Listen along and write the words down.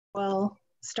will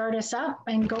start us up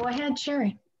and go ahead,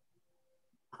 Sherry.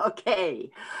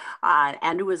 Okay,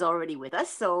 Andrew is already with us,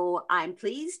 so I'm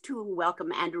pleased to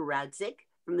welcome Andrew Radzik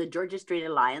from the Georgia Strait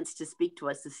Alliance to speak to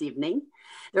us this evening.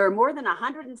 There are more than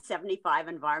 175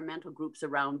 environmental groups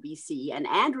around BC, and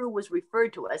Andrew was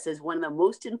referred to us as one of the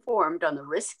most informed on the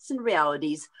risks and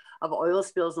realities of oil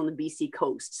spills on the BC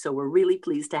coast, so we're really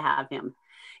pleased to have him.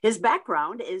 His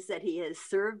background is that he has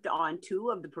served on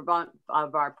two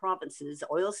of our province's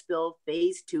oil spill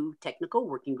phase 2 technical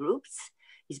working groups.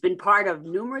 He's been part of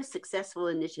numerous successful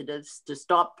initiatives to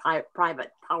stop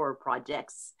private power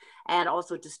projects and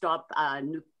also to stop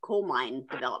new coal mine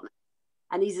development.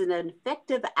 And he's an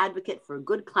effective advocate for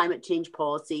good climate change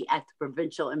policy at the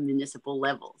provincial and municipal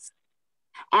levels.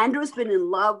 Andrew's been in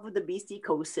love with the BC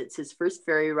coast since his first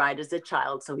ferry ride as a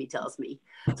child, so he tells me.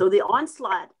 So the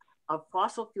onslaught of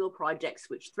fossil fuel projects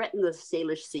which threaten the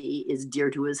Salish Sea is dear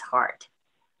to his heart.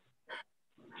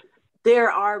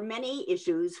 There are many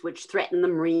issues which threaten the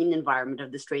marine environment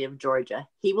of the Strait of Georgia.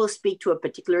 He will speak to a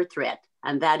particular threat,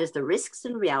 and that is the risks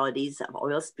and realities of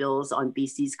oil spills on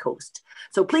BC's coast.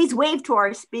 So please wave to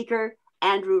our speaker,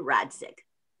 Andrew Radzik.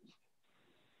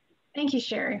 Thank you,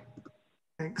 Sherry.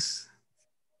 Thanks.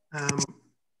 I'm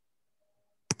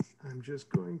just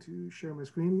going to share my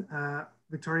screen.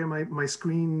 Victoria, my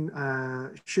screen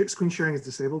sharing is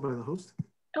disabled by the host.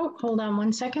 Oh, hold on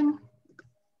one second.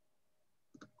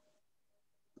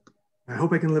 I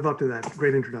hope I can live up to that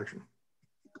great introduction.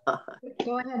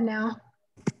 Go ahead now.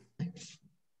 All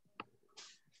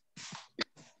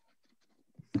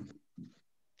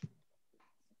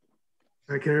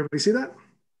right, can everybody see that?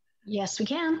 Yes, we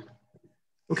can.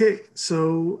 Okay,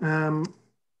 so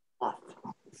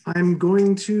I'm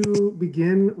going to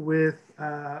begin with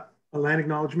a land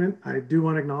acknowledgement. I do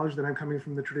want to acknowledge that I'm coming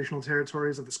from the traditional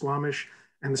territories of the Squamish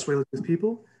and the Tsleil-Waututh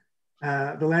people.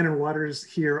 The land and waters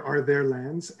here are their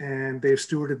lands, and they've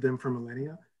stewarded them for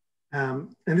millennia.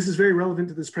 And this is very relevant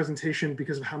to this presentation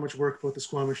because of how much work both the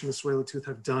Squamish and the Tsleil-Waututh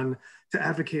have done to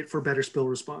advocate for better spill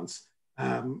response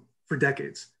for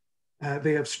decades.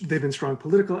 They've been strong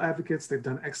political advocates. They've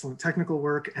done excellent technical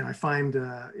work, and I find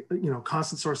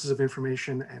constant sources of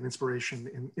information and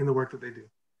inspiration in the work that they do.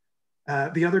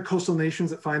 The other coastal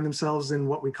nations that find themselves in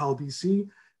what we call BC,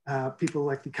 people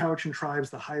like the Cowichan tribes,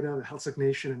 the Haida, the Heiltsuk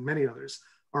Nation, and many others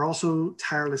are also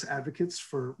tireless advocates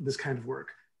for this kind of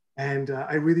work. And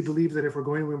I really believe that if we're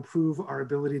going to improve our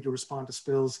ability to respond to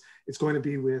spills, it's going to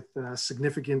be with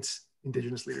significant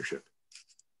Indigenous leadership.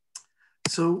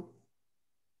 So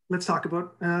let's talk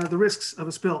about the risks of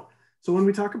a spill. So when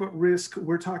we talk about risk,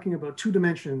 we're talking about two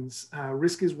dimensions.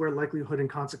 Risk is where likelihood and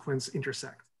consequence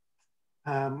intersect.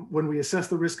 When we assess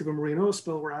the risk of a marine oil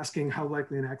spill, we're asking how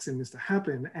likely an accident is to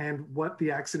happen and what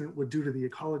the accident would do to the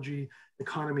ecology,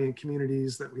 economy, and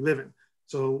communities that we live in.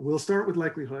 So we'll start with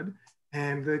likelihood.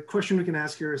 And the question we can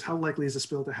ask here is how likely is a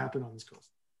spill to happen on this coast?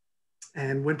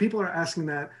 And when people are asking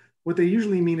that, what they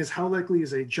usually mean is how likely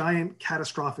is a giant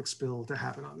catastrophic spill to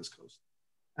happen on this coast?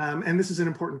 And this is an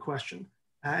important question,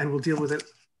 and we'll deal with it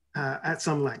at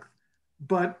some length.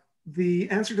 But the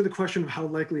answer to the question of how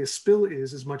likely a spill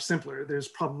is much simpler. There's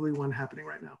probably one happening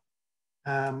right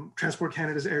now. Transport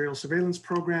Canada's aerial surveillance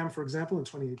program, for example, in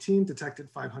 2018 detected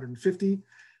 550.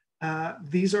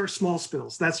 These are small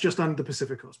spills. That's just on the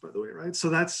Pacific coast, by the way, right? So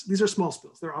these are small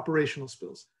spills. They're operational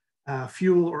spills.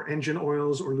 Fuel or engine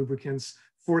oils or lubricants,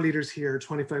 4 liters here,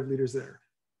 25 liters there.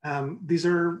 These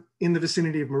are in the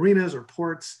vicinity of marinas or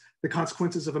ports, the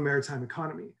consequences of a maritime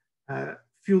economy,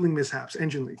 fueling mishaps,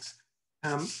 engine leaks.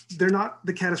 They're not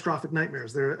the catastrophic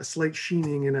nightmares. They're a slight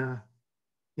sheening in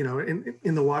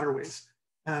the waterways.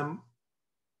 And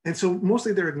so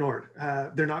mostly they're ignored.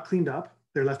 They're not cleaned up.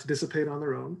 They're left to dissipate on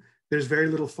their own. There's very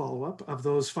little follow-up. Of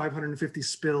those 550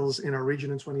 spills in our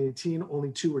region in 2018,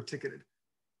 only 2 were ticketed.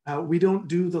 We don't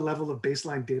do the level of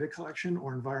baseline data collection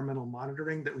or environmental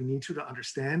monitoring that we need to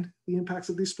understand the impacts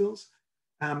of these spills.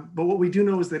 But what we do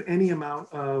know is that any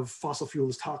amount of fossil fuel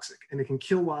is toxic, and it can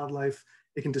kill wildlife,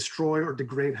 it can destroy or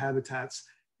degrade habitats,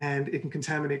 and it can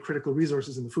contaminate critical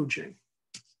resources in the food chain.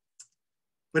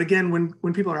 But again,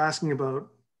 when people are asking about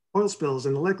oil spills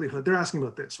and the likelihood, they're asking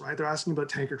about this, right? They're asking about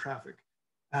tanker traffic.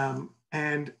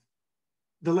 And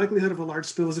the likelihood of a large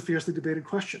spill is a fiercely debated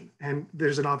question. And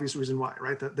there's an obvious reason why,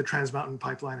 right? The Trans Mountain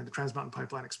Pipeline and the Trans Mountain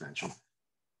Pipeline expansion.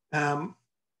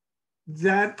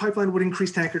 That pipeline would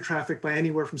increase tanker traffic by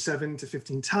anywhere from 7 to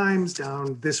 15 times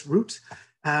down this route.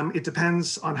 It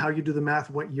depends on how you do the math,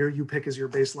 what year you pick as your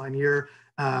baseline year.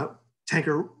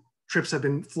 Tanker trips have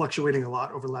been fluctuating a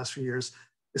lot over the last few years,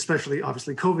 especially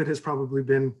obviously COVID has probably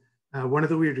been one of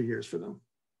the weirder years for them.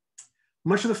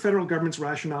 Much of the federal government's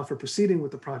rationale for proceeding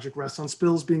with the project rests on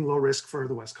spills being low risk for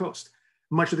the West Coast.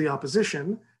 Much of the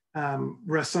opposition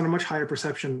rests on a much higher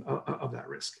perception of that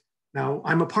risk. Now,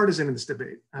 I'm a partisan in this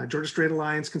debate. Georgia Strait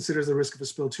Alliance considers the risk of a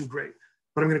spill too great,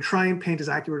 but I'm going to try and paint as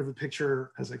accurate of a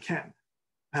picture as I can.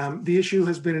 The issue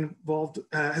has been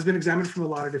examined from a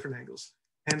lot of different angles,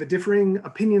 and the differing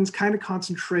opinions kind of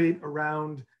concentrate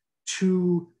around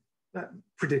two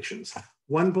predictions.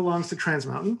 One belongs to Trans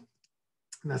Mountain,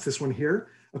 and that's this one here.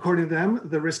 According to them,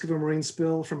 the risk of a marine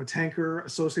spill from a tanker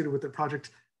associated with the project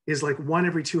is like 1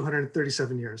 every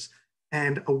 237 years.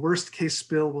 And a worst case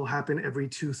spill will happen every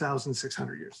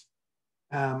 2,600 years.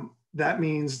 That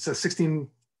means it's a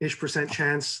 16-ish%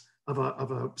 chance of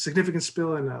a significant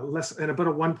spill and about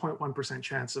a 1.1%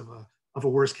 chance of a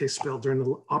worst case spill during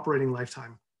the operating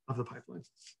lifetime of the pipeline.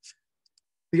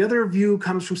 The other view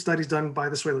comes from studies done by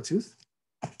the Tsleil-Waututh,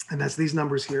 and that's these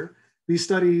numbers here. These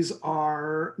studies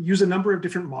use a number of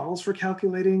different models for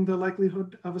calculating the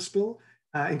likelihood of a spill,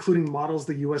 including models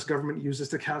the US government uses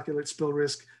to calculate spill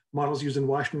risk, models used in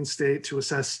Washington state to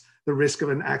assess the risk of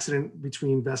an accident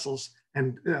between vessels,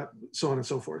 and so on and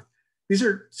so forth. These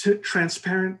are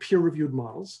transparent, peer-reviewed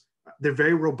models. They're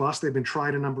very robust. They've been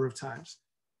tried a number of times.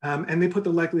 And they put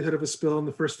the likelihood of a spill in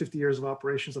the first 50 years of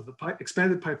operations of the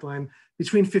expanded pipeline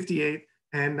between 58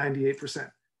 and 98%.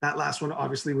 That last one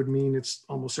obviously would mean it's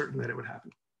almost certain that it would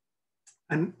happen.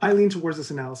 And I lean towards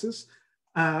this analysis.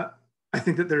 I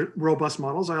think that they're robust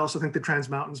models. I also think the Trans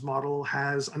Mountain's model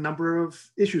has a number of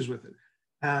issues with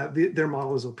it. Their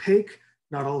model is opaque.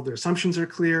 Not all of their assumptions are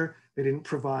clear. They didn't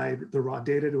provide the raw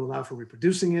data to allow for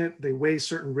reproducing it. They weigh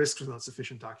certain risks without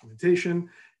sufficient documentation.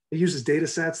 It uses data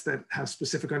sets that have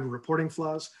specific underreporting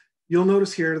flaws. You'll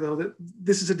notice here, though, that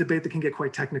this is a debate that can get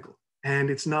quite technical, and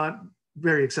it's not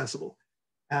very accessible.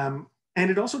 And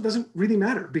it also doesn't really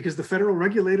matter because the federal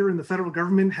regulator and the federal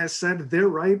government has said they're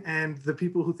right, and the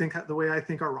people who think the way I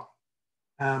think are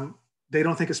wrong. They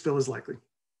don't think a spill is likely.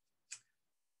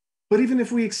 But even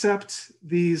if we accept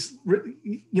these,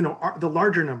 the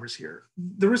larger numbers here,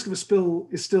 the risk of a spill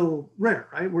is still rare,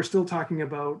 right? We're still talking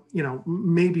about,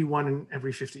 maybe 1 in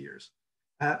every 50 years.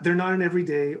 They're not an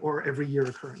everyday or every year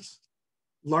occurrence.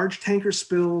 Large tanker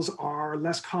spills are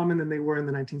less common than they were in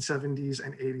the 1970s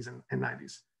and 80s and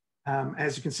 90s.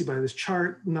 As you can see by this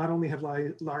chart, not only have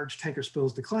large tanker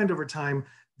spills declined over time,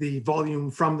 the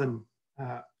volume from them,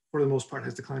 for the most part,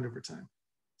 has declined over time.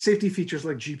 Safety features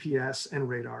like GPS and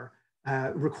radar,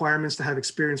 requirements to have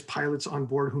experienced pilots on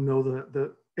board who know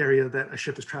the area that a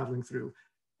ship is traveling through,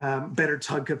 better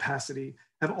tug capacity,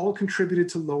 have all contributed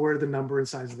to lower the number and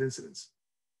size of incidents.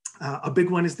 A big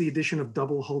one is the addition of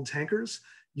double-hulled tankers.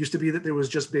 Used to be that there was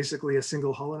just basically a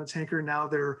single hull on a tanker. Now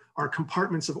there are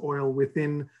compartments of oil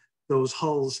within those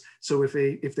hulls. So if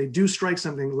they do strike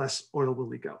something, less oil will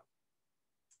leak out.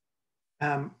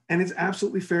 And it's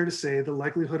absolutely fair to say the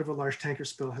likelihood of a large tanker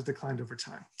spill has declined over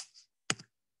time.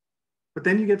 But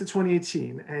then you get to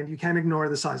 2018 and you can't ignore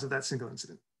the size of that single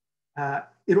incident.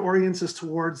 It orients us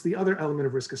towards the other element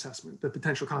of risk assessment, the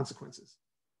potential consequences.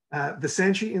 The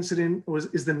Sanchi incident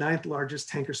is the 9th largest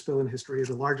tanker spill in history,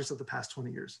 the largest of the past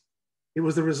 20 years. It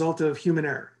was the result of human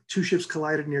error. 2 ships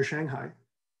collided near Shanghai.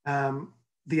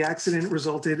 The accident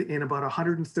resulted in about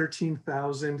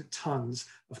 113,000 tons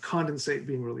of condensate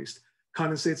being released.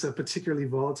 Condensate's a particularly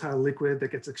volatile liquid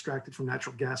that gets extracted from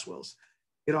natural gas wells.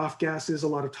 It off-gasses a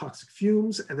lot of toxic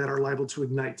fumes and that are liable to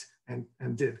ignite, and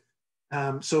did.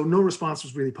 So no response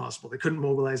was really possible. They couldn't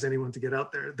mobilize anyone to get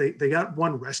out there. They got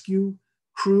one rescue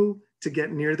crew to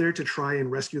get near there to try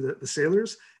and rescue the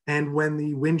sailors. And when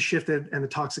the wind shifted and the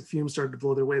toxic fumes started to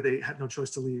blow their way, they had no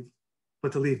choice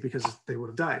but to leave because they would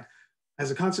have died. As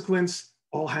a consequence,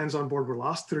 all hands on board were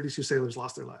lost. 32 sailors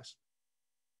lost their lives.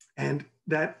 And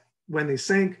that, when they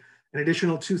sank, an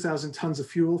additional 2,000 tons of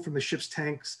fuel from the ship's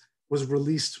tanks was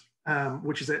released,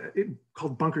 which is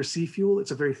called bunker C fuel.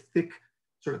 It's a very thick,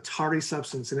 sort of tarry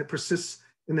substance, and it persists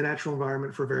in the natural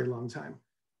environment for a very long time.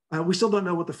 We still don't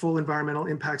know what the full environmental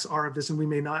impacts are of this, and we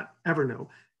may not ever know.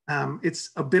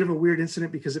 It's a bit of a weird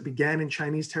incident because it began in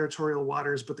Chinese territorial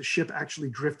waters, but the ship actually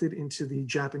drifted into the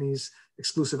Japanese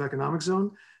exclusive economic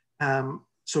zone.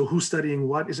 So who's studying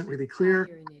what isn't really clear.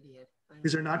 You're an idiot.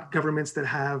 These are not governments that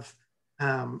have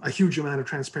a huge amount of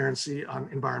transparency on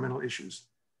environmental issues.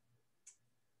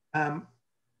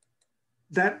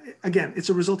 That, again, it's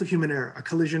a result of human error, a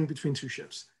collision between 2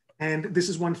 ships. And this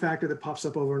is one factor that pops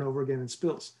up over and over again in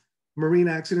spills. Marine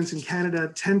accidents in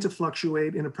Canada tend to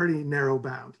fluctuate in a pretty narrow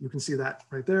bound. You can see that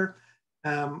right there.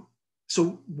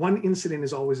 So one incident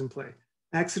is always in play.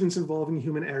 Accidents involving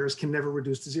human errors can never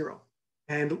reduce to 0.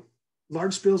 And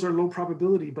large spills are low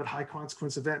probability, but high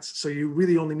consequence events. So you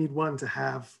really only need one to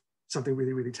have something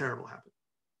really, really terrible happen.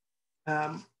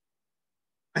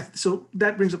 So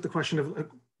that brings up the question of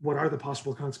what are the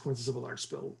possible consequences of a large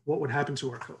spill? What would happen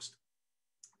to our coast?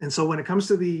 And so when it comes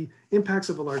to the impacts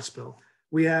of a large spill,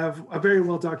 we have a very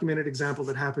well-documented example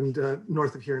that happened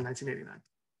north of here in 1989. And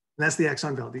that's the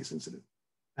Exxon Valdez incident.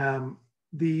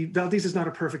 The Valdez is not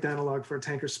a perfect analog for a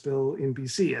tanker spill in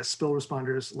BC. As spill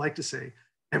responders like to say,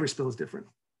 every spill is different.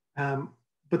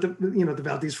 But the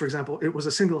Valdez, for example, it was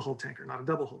a single hull tanker, not a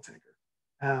double hull tanker.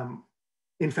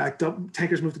 In fact,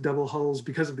 tankers moved to double hulls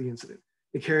because of the incident.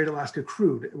 It carried Alaska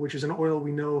crude, which is an oil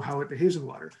we know how it behaves in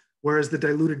water. Whereas the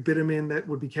diluted bitumen that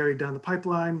would be carried down the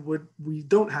pipeline, we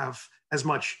don't have as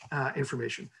much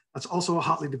information. That's also a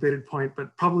hotly debated point,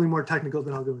 but probably more technical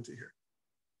than I'll go into here.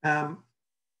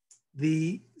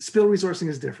 The spill resourcing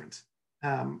is different,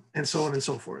 and so on and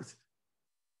so forth.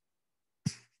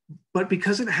 But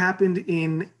because it happened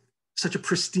in such a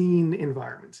pristine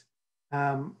environment,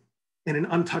 in an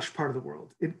untouched part of the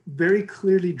world, it very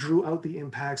clearly drew out the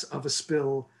impacts of a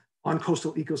spill on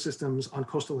coastal ecosystems, on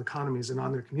coastal economies, and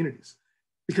on their communities.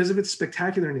 Because of its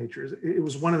spectacular nature, it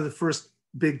was one of the first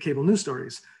big cable news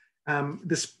stories.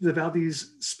 The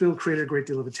Valdez spill created a great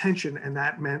deal of attention, and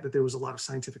that meant that there was a lot of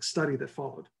scientific study that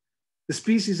followed. The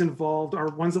species involved are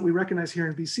ones that we recognize here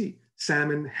in BC: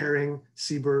 salmon, herring,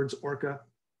 seabirds, orca.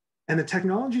 And the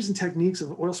technologies and techniques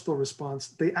of oil spill response,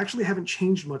 they actually haven't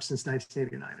changed much since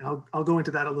 1989. And I'll go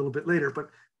into that a little bit later, but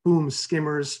booms,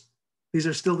 skimmers, these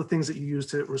are still the things that you use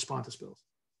to respond to spills.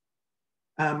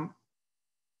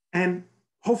 And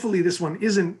hopefully this one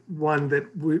isn't one that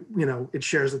it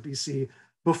shares with BC.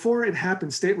 Before it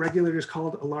happened, state regulators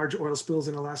called a large oil spills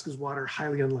in Alaska's water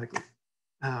highly unlikely.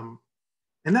 And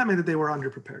that meant that they were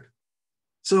underprepared.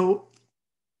 So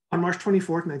on March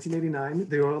 24th, 1989,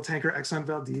 the oil tanker Exxon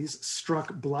Valdez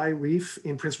struck Bligh Reef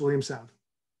in Prince William Sound.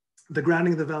 The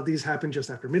grounding of the Valdez happened just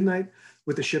after midnight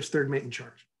with the ship's third mate in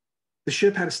charge. The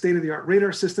ship had a state-of-the-art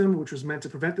radar system, which was meant to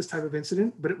prevent this type of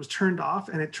incident, but it was turned off,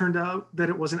 and it turned out that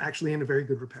it wasn't actually in a very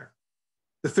good repair.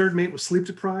 The third mate was sleep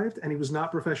deprived, and he was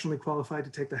not professionally qualified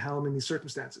to take the helm in these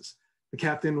circumstances. The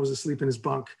captain was asleep in his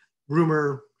bunk.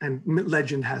 Rumor and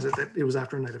legend has it that it was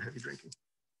after a night of heavy drinking.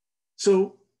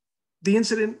 So the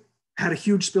incident had a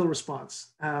huge spill response,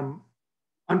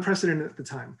 unprecedented at the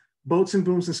time. Boats and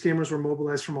booms and skimmers were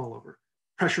mobilized from all over.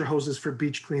 Pressure hoses for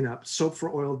beach cleanup, soap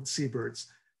for oiled seabirds.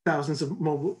 Thousands of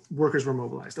workers were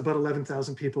mobilized. About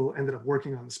 11,000 people ended up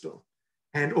working on the spill.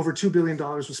 And over $2 billion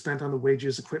was spent on the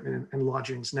wages, equipment, and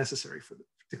lodgings necessary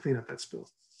to clean up that spill.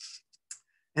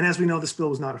 And as we know, the spill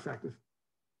was not effective.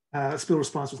 Spill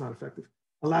response was not effective.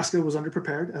 Alaska was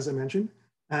underprepared, as I mentioned.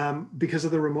 Because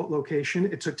of the remote location,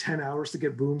 it took 10 hours to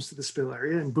get booms to the spill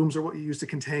area, and booms are what you use to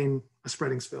contain a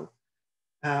spreading spill.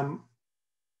 And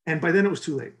by then it was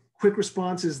too late. Quick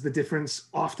response is the difference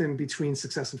often between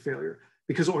success and failure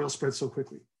because oil spreads so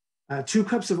quickly. 2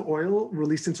 cups of oil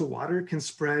released into water can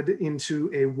spread into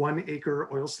a 1 acre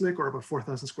oil slick or about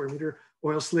 4,000 square meter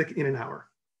oil slick in an hour.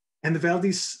 And the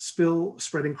Valdez spill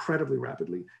spread incredibly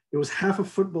rapidly. It was half a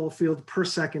football field per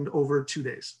second over 2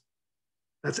 days.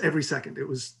 That's every second. It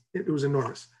was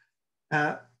enormous.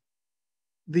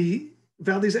 The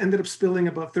Valdez ended up spilling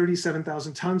about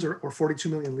 37,000 tons or 42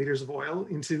 million liters of oil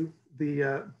into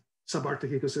the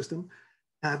subarctic ecosystem.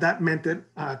 That meant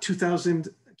that 2,000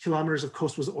 kilometers of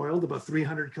coast was oiled, about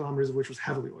 300 kilometers of which was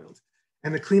heavily oiled.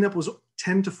 And the cleanup was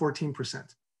 10 to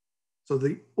 14%. So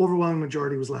the overwhelming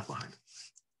majority was left behind.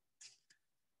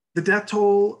 The death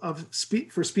toll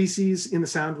for species in the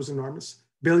Sound was enormous.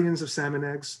 Billions of salmon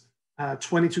eggs,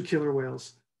 22 killer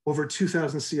whales, over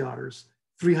 2,000 sea otters,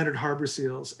 300 harbor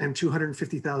seals, and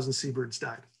 250,000 seabirds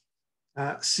died.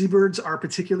 Seabirds are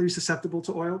particularly susceptible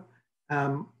to oil.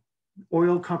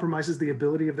 Oil compromises the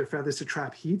ability of their feathers to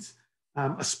trap heat.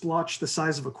 A splotch the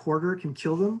size of a quarter can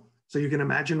kill them. So you can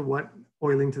imagine what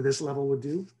oiling to this level would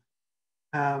do.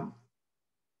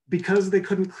 Because they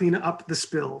couldn't clean up the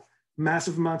spill,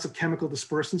 massive amounts of chemical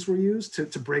dispersants were used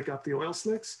to break up the oil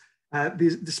slicks.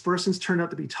 These dispersants turned out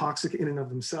to be toxic in and of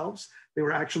themselves. They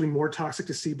were actually more toxic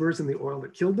to seabirds than the oil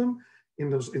that killed them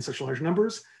in such large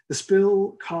numbers. The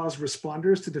spill caused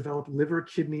responders to develop liver,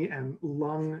 kidney, and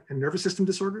lung and nervous system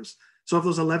disorders. So of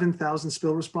those 11,000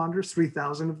 spill responders,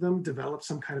 3,000 of them developed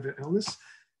some kind of an illness.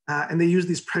 And they used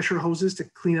these pressure hoses to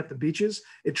clean up the beaches.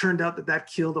 It turned out that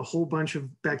killed a whole bunch of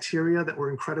bacteria that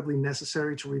were incredibly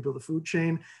necessary to rebuild the food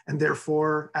chain, and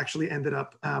therefore actually ended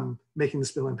up making the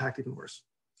spill impact even worse.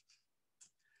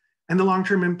 And the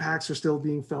long-term impacts are still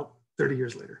being felt 30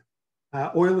 years later.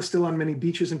 Oil is still on many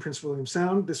beaches in Prince William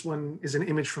Sound. This one is an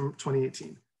image from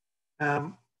 2018.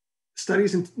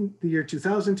 Studies in the year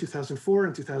 2000, 2004,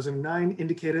 and 2009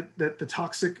 indicated that the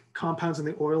toxic compounds in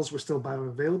the oils were still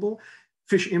bioavailable.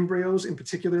 Fish embryos in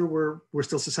particular were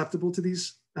still susceptible to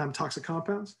these toxic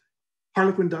compounds.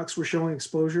 Harlequin ducks were showing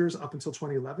exposures up until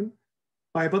 2011.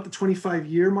 By about the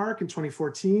 25-year mark in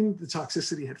 2014, the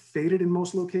toxicity had faded in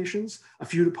most locations. A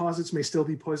few deposits may still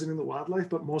be poisoning the wildlife,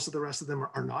 but most of the rest of them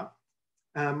are not.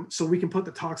 So we can put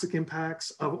the toxic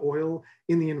impacts of oil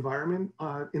in the environment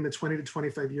in the 20 to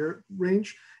 25-year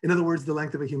range. In other words, the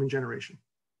length of a human generation.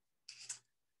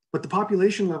 But the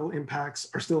population level impacts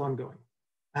are still ongoing.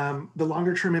 The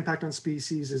longer term impact on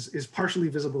species is partially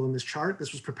visible in this chart.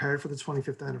 This was prepared for the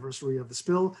 25th anniversary of the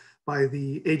spill by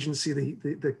the agency,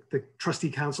 the trustee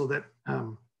council that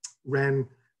ran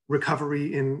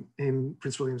recovery in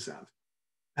Prince William Sound.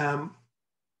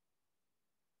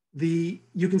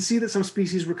 You can see that some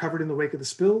species recovered in the wake of the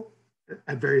spill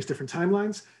at various different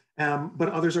timelines, but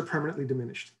others are permanently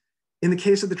diminished. In the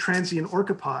case of the transient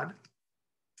orcapod,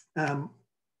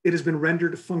 it has been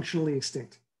rendered functionally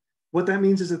extinct. What that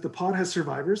means is that the pod has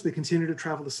survivors, they continue to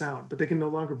travel the Sound, but they can no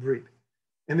longer breed.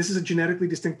 And this is a genetically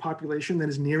distinct population that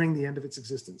is nearing the end of its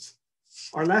existence.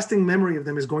 Our lasting memory of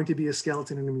them is going to be a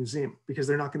skeleton in a museum because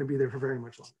they're not going to be there for very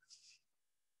much longer.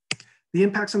 The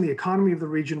impacts on the economy of the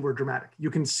region were dramatic.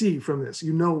 You can see from this,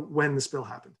 you know when the spill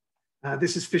happened.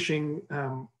 This is fishing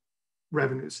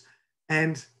revenues.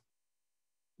 And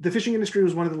the fishing industry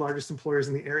was one of the largest employers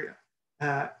in the area.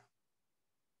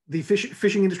 The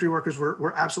fishing industry workers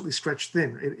were absolutely stretched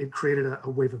thin. It created a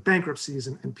wave of bankruptcies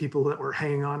and people that were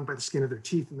hanging on by the skin of their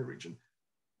teeth in the region.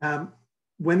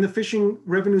 When the fishing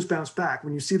revenues bounce back,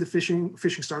 when you see the fishing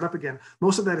start up again,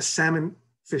 most of that is salmon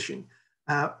fishing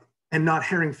and not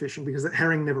herring fishing because the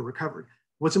herring never recovered.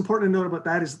 What's important to note about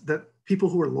that is that people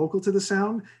who are local to the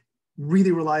Sound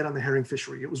really relied on the herring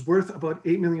fishery. It was worth about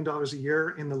 $8 million a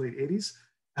year in the late 80s,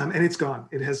 and it's gone.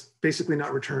 It has basically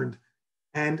not returned.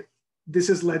 And this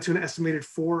has led to an estimated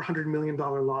 $400 million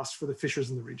loss for the fishers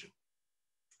in the region.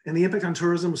 And the impact on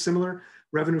tourism was similar.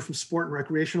 Revenue from sport and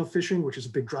recreational fishing, which is a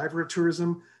big driver of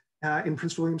tourism in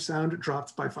Prince William Sound,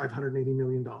 dropped by $580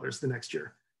 million the next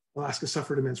year. Alaska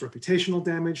suffered immense reputational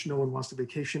damage. No one wants to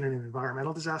vacation in an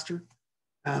environmental disaster.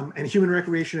 And human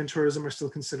recreation and tourism are still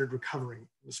considered recovering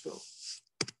from the spill.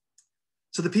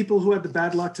 So the people who had the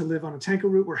bad luck to live on a tanker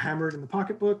route were hammered in the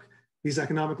pocketbook. These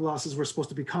economic losses were supposed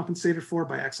to be compensated for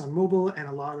by ExxonMobil, and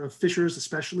a lot of fishers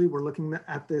especially were looking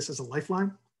at this as a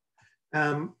lifeline.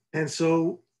 And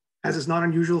so, as is not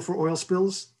unusual for oil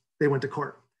spills, they went to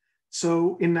court.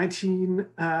 So in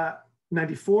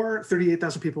 1994,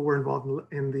 38,000 people were involved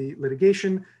in the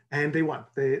litigation, and they won.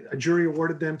 A jury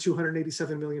awarded them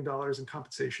 $287 million in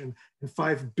compensation and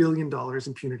 $5 billion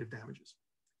in punitive damages.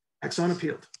 Exxon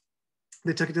appealed.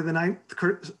 They took it to the Ninth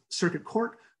Circuit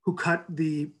Court, who cut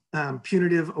the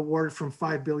punitive award from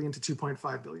 $5 billion to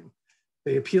 $2.5 billion.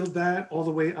 They appealed that all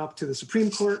the way up to the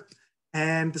Supreme Court,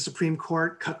 and the Supreme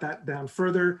Court cut that down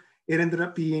further. It ended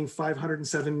up being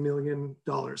 $507 million.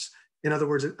 In other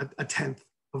words, a tenth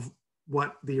of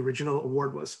what the original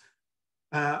award was.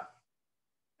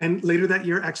 And later that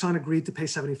year, Exxon agreed to pay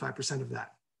 75% of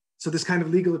that. So this kind of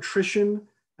legal attrition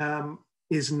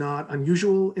is not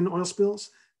unusual in oil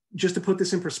spills. Just to put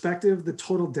this in perspective, the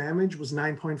total damage was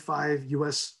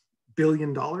 $9.5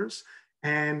 billion,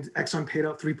 and Exxon paid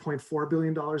out $3.4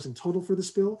 billion in total for the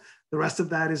spill. The rest of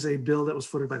that is a bill that was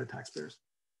footed by the taxpayers.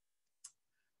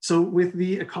 So with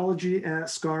the ecology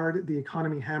scarred, the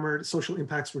economy hammered, social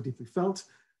impacts were deeply felt.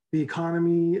 The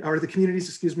communities,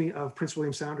 excuse me, of Prince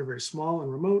William Sound are very small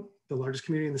and remote. The largest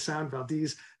community in the Sound,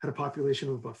 Valdez, had a population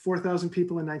of about 4,000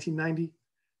 people in 1990.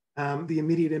 The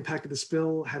immediate impact of the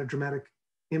spill had a dramatic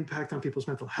impact on people's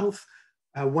mental health.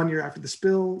 1 year after the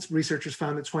spill, researchers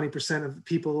found that 20% of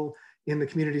people in the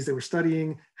communities they were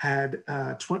studying had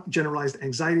generalized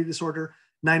anxiety disorder.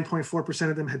 9.4%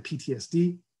 of them had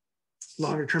PTSD.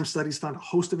 Longer term studies found a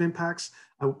host of impacts.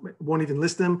 I won't even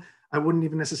list them. I wouldn't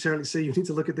even necessarily say you need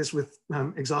to look at this with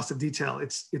exhaustive detail.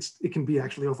 It can be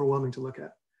actually overwhelming to look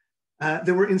at.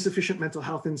 There were insufficient mental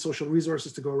health and social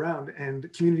resources to go around, and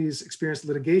communities experienced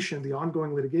litigation, the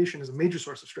ongoing litigation, as a major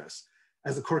source of stress.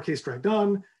 As the court case dragged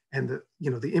on and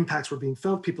the impacts were being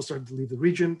felt, people started to leave the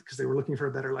region because they were looking for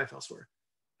a better life elsewhere.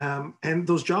 And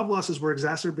those job losses were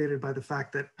exacerbated by the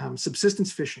fact that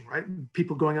subsistence fishing, right?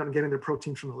 People going out and getting their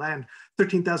protein from the land,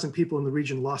 13,000 people in the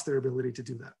region lost their ability to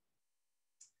do that.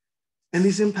 And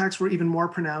these impacts were even more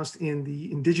pronounced in the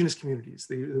indigenous communities,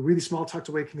 the really small tucked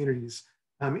away communities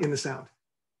in the Sound.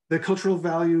 The cultural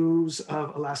values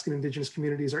of Alaskan indigenous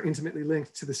communities are intimately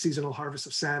linked to the seasonal harvest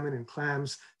of salmon and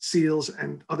clams, seals,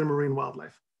 and other marine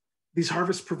wildlife. these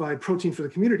harvests provide protein for the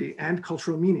community and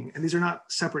cultural meaning, and these are not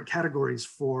separate categories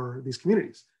for these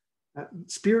communities.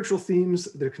 Spiritual themes,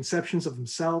 their conceptions of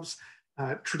themselves,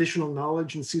 traditional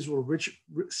knowledge and seasonal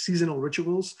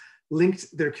rituals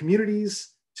linked their communities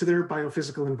to their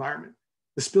biophysical environment.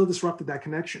 The spill disrupted that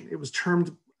connection. It was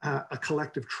termed a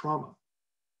collective trauma.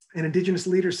 An Indigenous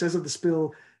leader says of the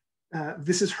spill,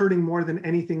 this is hurting more than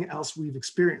anything else we've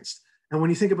experienced. And when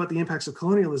you think about the impacts of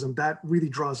colonialism, that really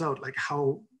draws out like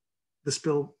how the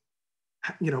spill,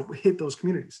 hit those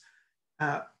communities.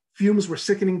 Fumes were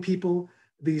sickening people.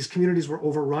 These communities were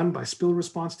overrun by spill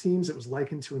response teams. It was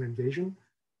likened to an invasion.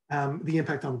 The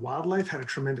impact on wildlife had a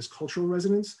tremendous cultural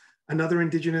resonance. Another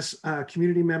Indigenous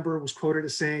community member was quoted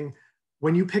as saying,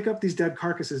 when you pick up these dead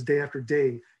carcasses day after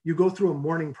day, you go through a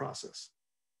mourning process.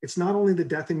 It's not only the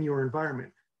death in your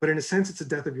environment, but in a sense, it's a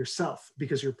death of yourself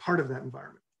because you're part of that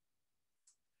environment.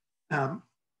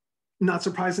 Not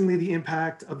surprisingly, the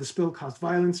impact of the spill caused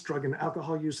violence, drug and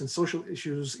alcohol use, and social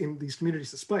issues in these communities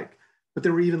to spike. But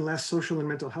there were even less social and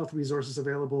mental health resources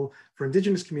available for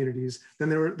Indigenous communities than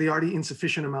there were the already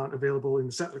insufficient amount available in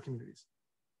the settler communities.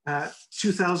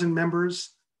 2,000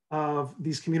 members of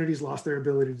these communities lost their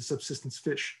ability to subsistence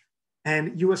fish.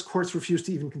 And US courts refused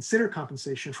to even consider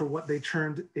compensation for what they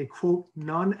termed a, quote,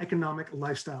 non-economic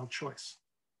lifestyle choice.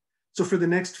 So for the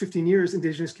next 15 years,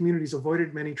 Indigenous communities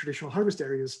avoided many traditional harvest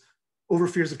areas over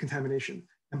fears of contamination.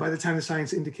 And by the time the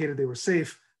science indicated they were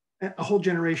safe, a whole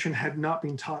generation had not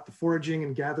been taught the foraging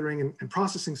and gathering and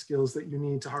processing skills that you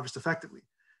need to harvest effectively.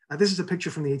 This is a picture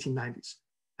from the 1890s.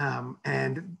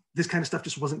 And this kind of stuff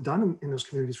just wasn't done in those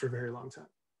communities for a very long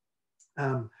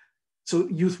time. So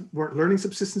youth weren't learning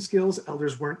subsistence skills,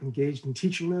 elders weren't engaged in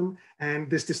teaching them, and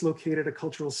this dislocated a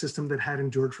cultural system that had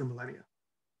endured for millennia.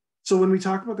 So when we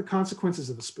talk about the consequences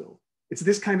of a spill, it's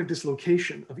this kind of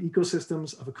dislocation of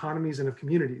ecosystems, of economies, and of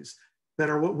communities that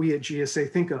are what we at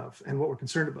GSA think of and what we're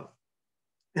concerned about.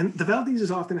 And the Valdez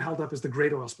is often held up as the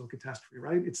great oil spill catastrophe,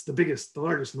 right? It's the biggest, the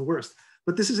largest, and the worst.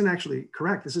 But this isn't actually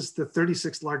correct. This is the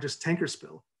 36th largest tanker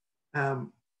spill.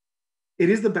 It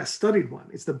is the best studied one.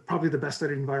 It's probably the best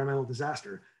studied environmental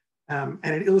disaster. And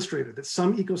it illustrated that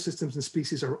some ecosystems and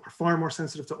species are far more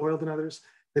sensitive to oil than others,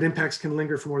 that impacts can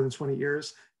linger for more than 20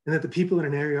 years, and that the people in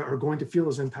an area are going to feel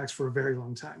those impacts for a very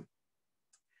long time.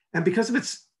 And because of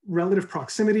its relative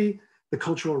proximity, the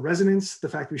cultural resonance, the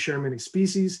fact we share many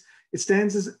species, it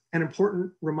stands as an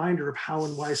important reminder of how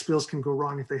and why spills can go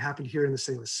wrong if they happen here in the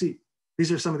Salish Sea.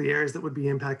 These are some of the areas that would be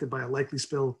impacted by a likely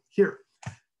spill here.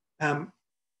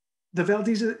 The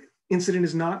Valdez incident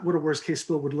is not what a worst case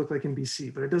spill would look like in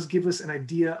BC, but it does give us an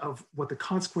idea of what the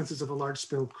consequences of a large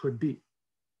spill could be.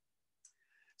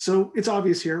 So it's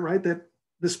obvious here, right, that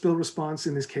the spill response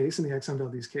in this case, in the Exxon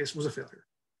Valdez case, was a failure.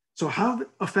 So how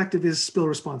effective is spill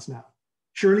response now?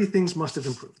 Surely things must have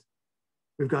improved.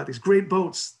 We've got these great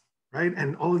boats, right,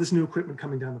 and all of this new equipment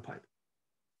coming down the pipe.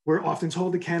 We're often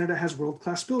told that Canada has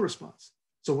world-class spill response.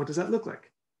 So what does that look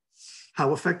like?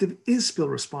 How effective is spill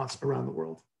response around the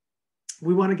world?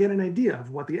 We want to get an idea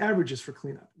of what the average is for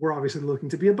cleanup. We're obviously looking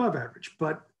to be above average,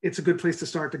 but it's a good place to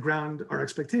start to ground our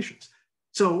expectations.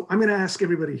 So I'm going to ask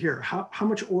everybody here, how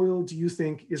much oil do you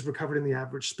think is recovered in the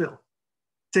average spill?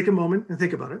 Take a moment and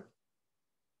think about it,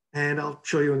 and I'll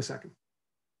show you in a second.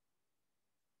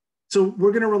 So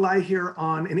we're going to rely here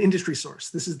on an industry source.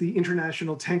 This is the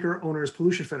International Tanker Owners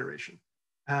Pollution Federation.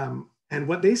 And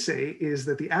what they say is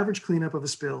that the average cleanup of a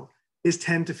spill is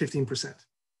 10 to 15%.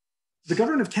 The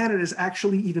government of Canada is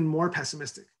actually even more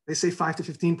pessimistic. They say 5 to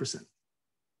 15%.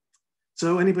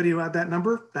 So anybody who had that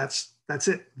number, that's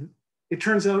it. It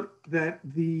turns out that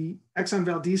the Exxon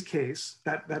Valdez case,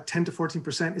 that 10 to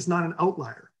 14% is not an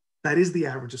outlier. That is the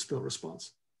average of spill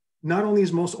response. Not only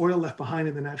is most oil left behind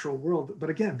in the natural world, but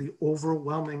again, the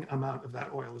overwhelming amount of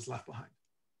that oil is left behind.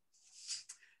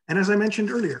 And as I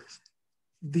mentioned earlier,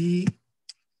 the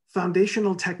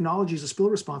foundational technologies of spill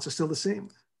response are still the same.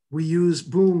 We use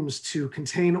booms to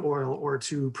contain oil or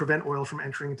to prevent oil from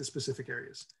entering into specific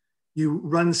areas. You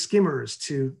run skimmers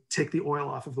to take the oil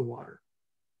off of the water.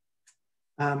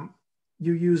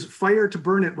 You use fire to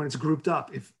burn it when it's grouped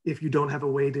up if you don't have a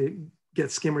way to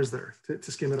get skimmers there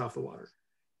to skim it off the water.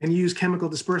 And you use chemical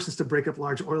dispersants to break up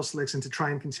large oil slicks and to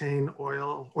try and contain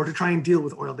oil or to try and deal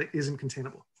with oil that isn't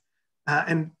containable.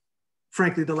 And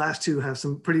frankly, the last two have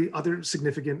some pretty other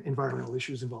significant environmental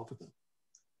issues involved with them.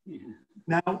 Yeah.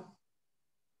 Now,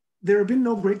 there have been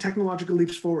no great technological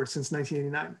leaps forward since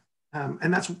 1989.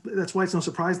 And that's why it's no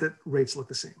surprise that rates look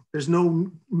the same. There's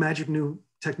no magic new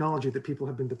technology that people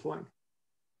have been deploying.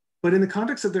 But in the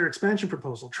context of their expansion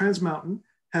proposal, Trans Mountain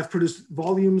have produced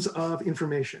volumes of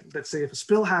information that say if a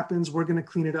spill happens, we're going to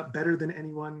clean it up better than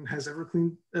anyone has ever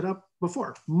cleaned it up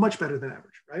before, much better than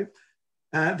average, right?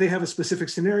 They have a specific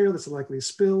scenario that's a likely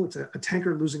spill. It's a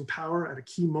tanker losing power at a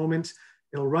key moment.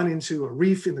 It'll run into a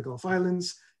reef in the Gulf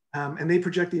Islands, and they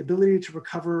project the ability to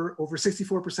recover over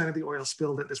 64% of the oil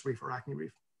spilled at this reef, Arachne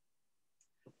Reef,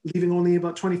 leaving only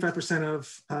about 25%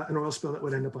 of an oil spill that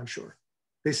would end up on shore.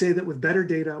 They say that with better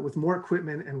data, with more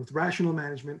equipment, and with rational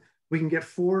management, we can get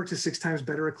 4 to 6 times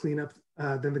better a cleanup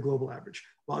than the global average,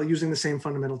 while using the same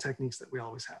fundamental techniques that we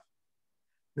always have.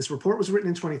 This report was written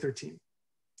in 2013.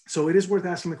 So it is worth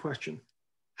asking the question,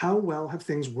 how well have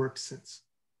things worked since?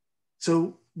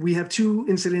 So we have 2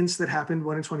 incidents that happened,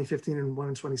 one in 2015 and one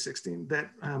in 2016,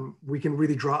 that we can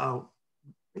really draw out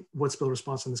what spill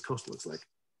response on this coast looks like.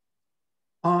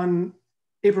 On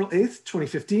April 8th,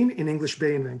 2015, in English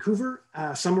Bay in Vancouver,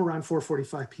 somewhere around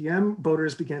 4:45 p.m.,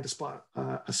 boaters began to spot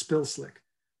a spill slick.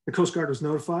 The Coast Guard was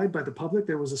notified by the public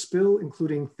there was a spill,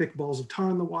 including thick balls of tar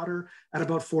in the water, at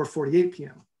about 4:48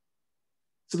 p.m.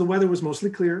 So the weather was mostly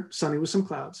clear, sunny with some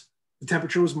clouds. The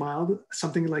temperature was mild,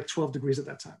 something like 12 degrees at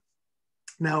that time.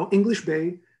 Now, English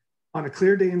Bay, on a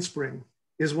clear day in spring,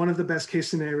 is one of the best case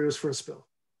scenarios for a spill.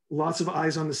 Lots of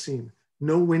eyes on the scene,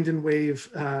 no wind and wave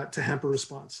to hamper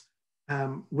response.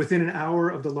 Within an hour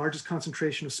of the largest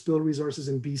concentration of spill resources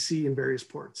in BC in various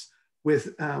ports,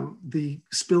 with the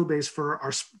spill base for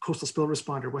our coastal spill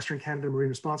responder, Western Canada Marine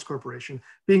Response Corporation,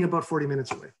 being about 40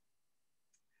 minutes away.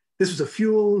 This was a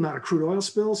fuel, not a crude oil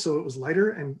spill, so it was lighter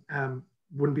and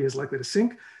wouldn't be as likely to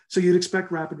sink. So you'd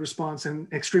expect rapid response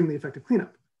and extremely effective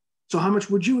cleanup. So how much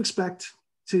would you expect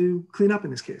to clean up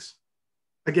in this case?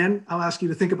 Again, I'll ask you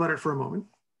to think about it for a moment.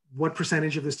 What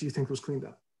percentage of this do you think was cleaned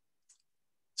up?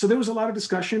 So there was a lot of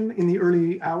discussion in the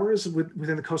early hours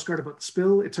within the Coast Guard about the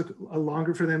spill. It took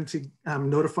longer for them to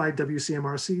notify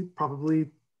WCMRC, probably,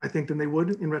 I think, than they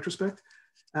would in retrospect.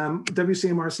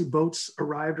 WCMRC boats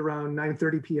arrived around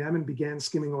 9:30 p.m. and began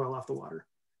skimming oil off the water.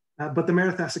 But the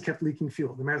Marathassa kept leaking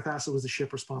fuel. The Marathassa was the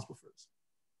ship responsible for this.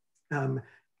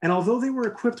 And although they were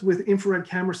equipped with infrared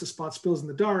cameras to spot spills in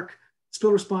the dark,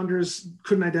 spill responders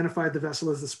couldn't identify the vessel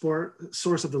as the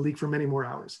source of the leak for many more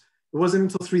hours. It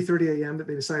wasn't until 3:30 a.m. that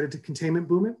they decided to containment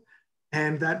boom it,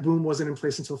 and that boom wasn't in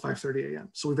place until 5:30 a.m.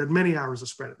 So we've had many hours of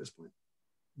spread at this point.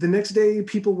 The next day,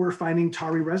 people were finding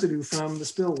tarry residue from the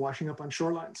spill washing up on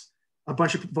shorelines. A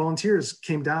bunch of volunteers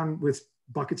came down with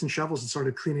buckets and shovels and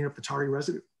started cleaning up the tarry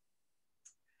residue.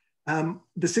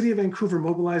 The city of Vancouver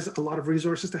mobilized a lot of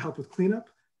resources to help with cleanup.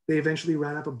 They eventually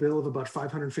ran up a bill of about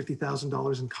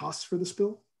 $550,000 in costs for the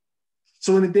spill.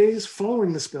 So in the days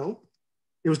following the spill,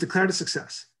 it was declared a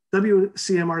success.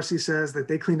 WCMRC says that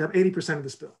they cleaned up 80% of the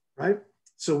spill, right?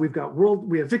 So we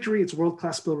have victory, it's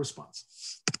world-class spill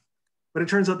response. But it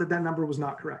turns out that that number was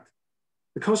not correct.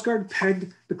 The Coast Guard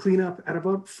pegged the cleanup at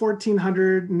about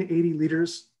 1,480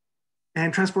 liters,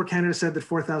 and Transport Canada said that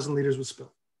 4,000 liters was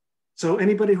spilled. So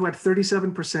anybody who had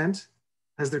 37%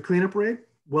 as their cleanup rate,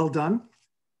 well done.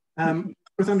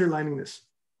 Worth underlining this,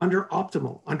 under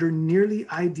optimal, under nearly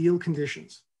ideal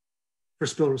conditions for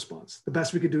spill response, the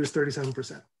best we could do is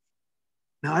 37%.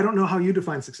 Now, I don't know how you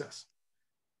define success,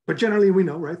 but generally we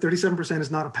know, right? 37%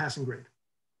 is not a passing grade.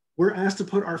 We're asked to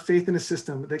put our faith in a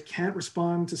system that can't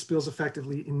respond to spills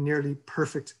effectively in nearly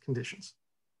perfect conditions.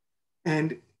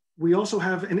 And we also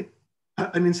have an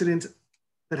incident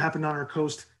that happened on our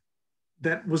coast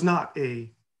that was not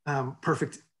a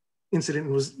perfect incident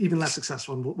and was even less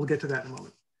successful. And we'll get to that in a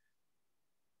moment.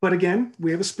 But again,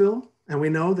 we have a spill, and we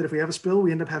know that if we have a spill,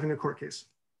 we end up having a court case.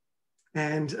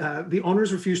 And the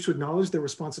owners refused to acknowledge their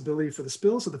responsibility for the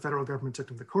spill, so the federal government took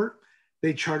them to court.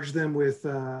 They charged them with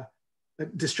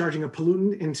discharging a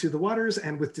pollutant into the waters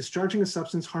and with discharging a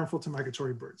substance harmful to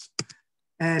migratory birds.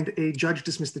 And a judge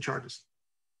dismissed the charges.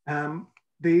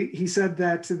 He said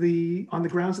that on the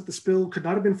grounds that the spill could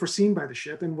not have been foreseen by the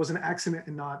ship and was an accident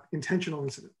and not intentional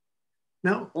incident.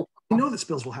 Now, we know that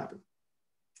spills will happen.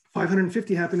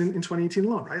 550 happened in 2018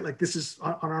 alone, right? Like this is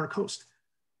on our coast.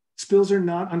 Spills are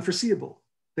not unforeseeable.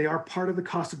 They are part of the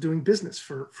cost of doing business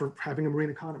for having a marine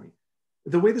economy.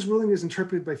 The way this ruling is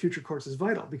interpreted by future courts is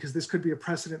vital because this could be a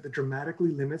precedent that dramatically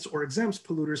limits or exempts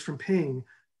polluters from paying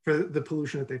for the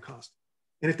pollution that they've caused.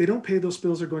 And if they don't pay, those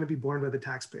spills are going to be borne by the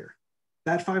taxpayer.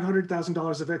 That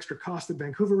 $500,000 of extra cost that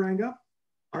Vancouver rang up,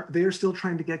 they are still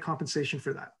trying to get compensation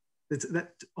for that.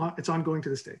 It's ongoing to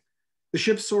this day. The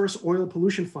Ship Source Oil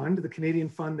Pollution Fund, the Canadian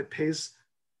fund that pays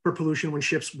for pollution when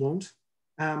ships won't,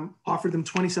 offered them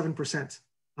 27%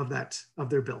 of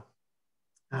their bill.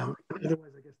 Otherwise,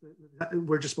 I guess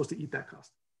we're just supposed to eat that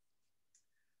cost.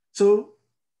 So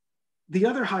the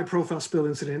other high-profile spill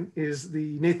incident is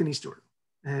the Nathan E. Stewart.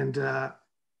 And that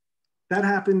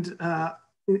happened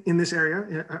in this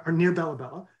area, or near Bella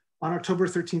Bella, on October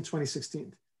 13,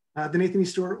 2016. The Nathan E.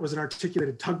 Stewart was an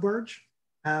articulated tug barge,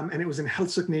 and it was in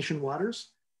Heiltsuk Nation waters.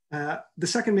 The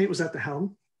second mate was at the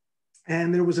helm,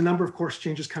 and there was a number of course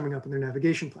changes coming up in their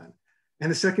navigation plan. And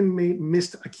the second mate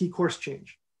missed a key course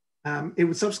change. It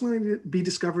would subsequently be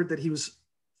discovered that he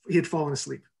had fallen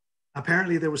asleep.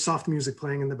 Apparently there was soft music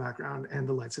playing in the background and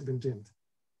the lights had been dimmed.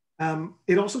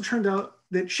 It also turned out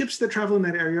that ships that travel in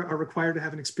that area are required to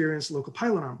have an experienced local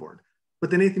pilot on board. But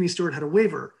the Nathan E. Stewart had a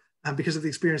waiver because of the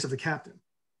experience of the captain.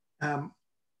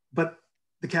 But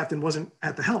the captain wasn't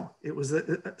at the helm. It was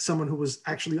someone who was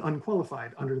actually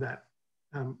unqualified under that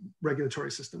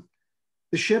regulatory system.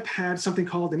 The ship had something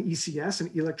called an ECS,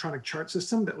 an electronic chart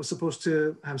system, that was supposed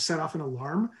to set off an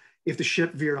alarm if the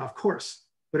ship veered off course,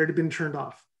 but it had been turned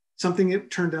off. Something it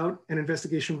turned out an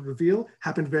investigation would reveal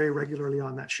happened very regularly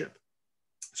on that ship.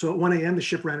 So at 1 a.m., the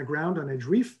ship ran aground on Edge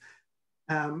Reef.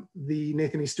 The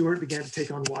Nathan E. Stewart began to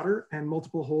take on water and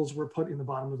multiple holes were put in the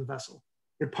bottom of the vessel.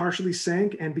 It partially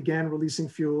sank and began releasing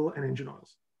fuel and engine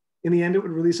oils. In the end, it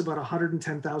would release about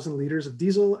 110,000 liters of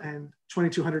diesel and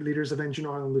 2,200 liters of engine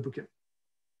oil and lubricant.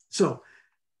 So,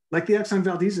 like the Exxon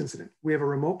Valdez incident, we have a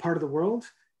remote part of the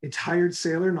world, a tired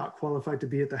sailor not qualified to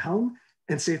be at the helm,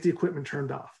 and safety equipment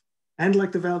turned off. And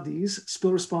like the Valdez,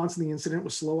 spill response in the incident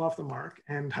was slow off the mark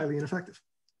and highly ineffective.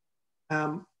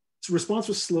 So response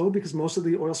was slow because most of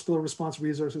the oil spill response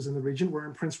resources in the region were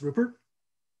in Prince Rupert,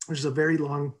 which is a very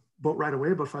long boat ride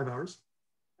away, about 5 hours.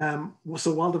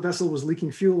 So while the vessel was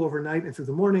leaking fuel overnight and through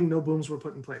the morning, no booms were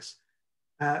put in place.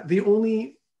 The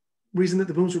only reason that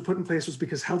the booms were put in place was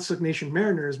because Heiltsuk Nation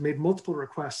mariners made multiple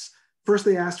requests. First,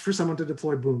 they asked for someone to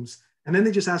deploy booms, and then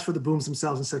they just asked for the booms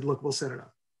themselves and said, look, we'll set it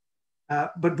up.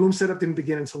 But boom setup didn't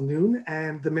begin until noon,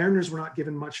 and the mariners were not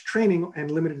given much training and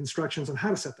limited instructions on how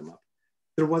to set them up.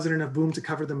 There wasn't enough boom to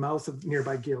cover the mouth of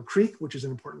nearby Gale Creek, which is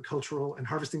an important cultural and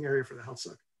harvesting area for the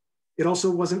Heiltsuk. It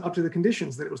also wasn't up to the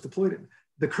conditions that it was deployed in.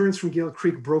 The currents from Gale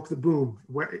Creek broke the boom.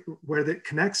 Where it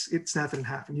connects, it snapped it in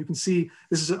half. And you can see,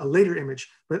 this is a later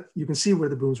image, but you can see where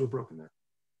the booms were broken there.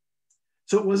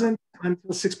 So it wasn't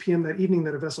until 6 p.m. that evening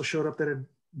that a vessel showed up that had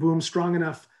booms strong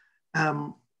enough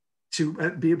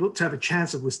to be able to have a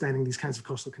chance of withstanding these kinds of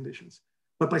coastal conditions.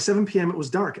 But by 7 p.m. it was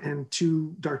dark and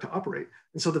too dark to operate.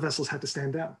 And so the vessels had to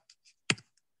stand down.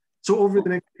 So over the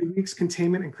next few weeks,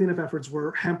 containment and cleanup efforts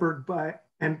were hampered by,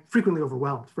 and frequently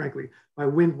overwhelmed, frankly, by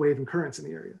wind, wave, and currents in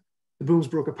the area. The booms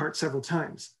broke apart several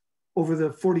times. Over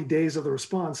the 40 days of the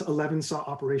response, 11 saw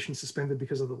operations suspended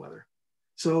because of the weather.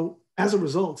 So as a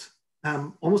result,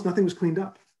 almost nothing was cleaned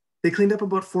up. They cleaned up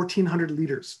about 1,400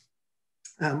 liters,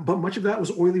 but much of that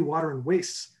was oily water and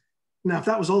wastes. Now, if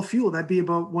that was all fuel, that'd be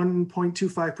about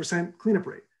 1.25% cleanup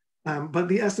rate. But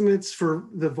the estimates for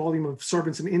the volume of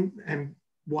sorbents and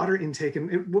water intake,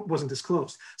 and it wasn't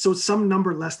disclosed. So it's some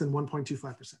number less than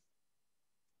 1.25%.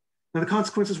 Now, the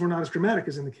consequences were not as dramatic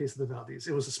as in the case of the Valdez.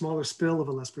 It was a smaller spill of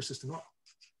a less persistent oil.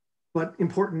 But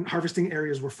important harvesting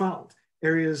areas were fouled,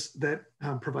 areas that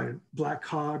provided black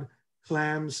cod,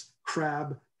 clams,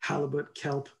 crab, halibut,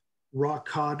 kelp, rock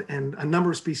cod, and a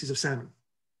number of species of salmon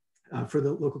for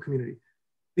the local community.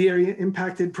 The area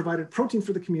impacted provided protein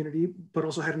for the community, but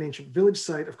also had an ancient village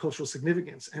site of cultural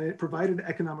significance, and it provided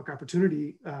economic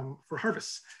opportunity for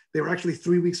harvests. They were actually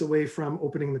 3 weeks away from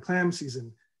opening the clam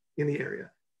season in the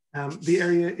area. The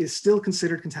area is still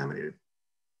considered contaminated.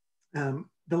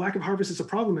 The lack of harvest is a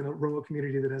problem in a rural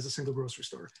community that has a single grocery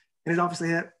store. And it obviously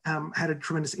had a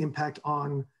tremendous impact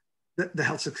on the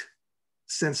Heiltsuk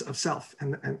sense of self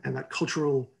and that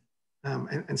cultural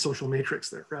and social matrix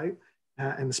there, right?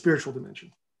 And the spiritual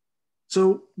dimension.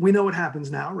 So we know what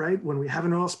happens now, right? When we have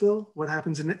an oil spill, what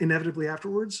happens inevitably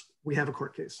afterwards? We have a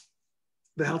court case.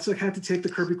 The Heiltsuk had to take the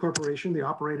Kirby Corporation, the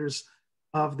operators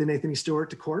of the Nathan E. Stewart,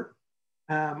 to court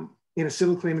in a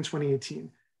civil claim in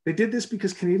 2018. They did this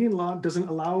because Canadian law doesn't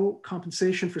allow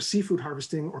compensation for seafood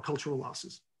harvesting or cultural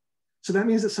losses. So that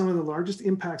means that some of the largest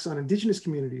impacts on Indigenous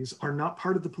communities are not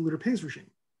part of the polluter pays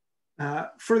regime.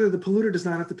 Further, the polluter does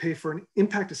not have to pay for an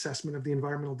impact assessment of the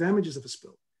environmental damages of a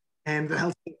spill. And the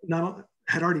Heiltsuk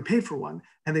had already paid for one,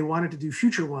 and they wanted to do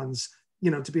future ones,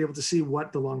 to be able to see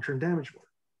what the long-term damage were.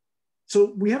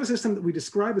 So we have a system that we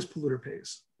describe as polluter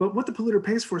pays, but what the polluter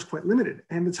pays for is quite limited.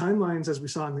 And the timelines, as we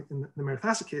saw in the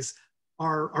Marathassik case,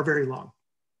 are very long.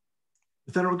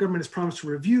 The federal government has promised to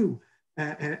review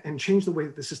and change the way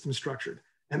that the system is structured.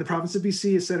 And the province of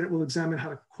BC has said it will examine how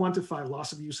to quantify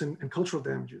loss of use and cultural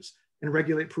damages and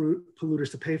regulate polluters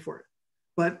to pay for it.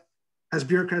 But as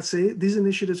bureaucrats say, these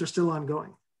initiatives are still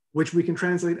ongoing, which we can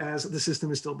translate as the system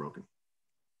is still broken.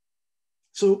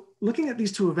 So looking at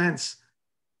these two events,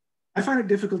 I find it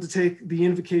difficult to take the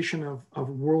invocation of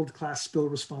world-class spill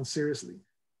response seriously.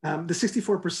 The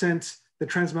 64% that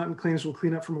Trans Mountain claims will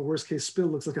clean up from a worst-case spill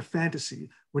looks like a fantasy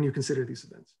when you consider these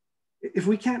events. If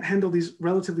we can't handle these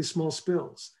relatively small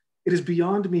spills, it is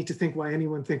beyond me to think why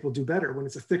anyone think we'll do better when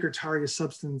it's a thicker tarious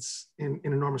substance in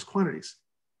enormous quantities.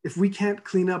 If we can't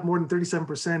clean up more than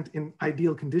 37% in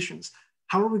ideal conditions,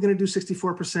 how are we going to do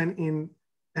 64% in,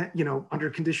 under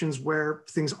conditions where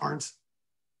things aren't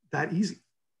that easy?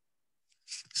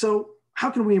 So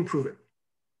how can we improve it?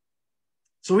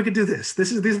 So we could do this.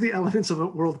 These are the elements of a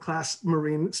world-class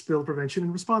marine spill prevention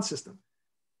and response system.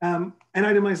 An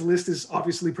itemized list is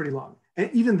obviously pretty long.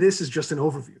 And even this is just an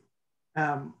overview.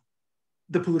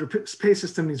 The polluter pay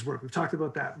system needs work. We've talked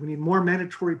about that. We need more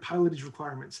mandatory pilotage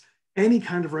requirements. Any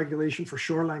kind of regulation for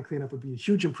shoreline cleanup would be a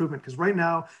huge improvement, because right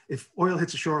now, if oil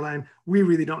hits a shoreline, we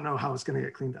really don't know how it's going to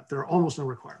get cleaned up. There are almost no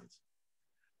requirements.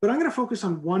 But I'm going to focus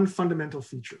on one fundamental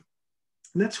feature,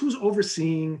 and that's who's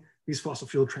overseeing these fossil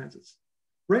fuel transits.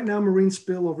 Right now, marine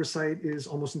spill oversight is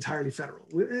almost entirely federal.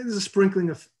 There's a sprinkling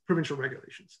of provincial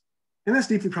regulations, and that's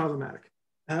deeply problematic.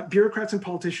 Bureaucrats and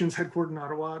politicians headquartered in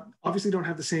Ottawa obviously don't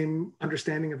have the same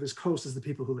understanding of this coast as the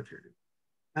people who live here do.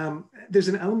 There's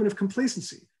an element of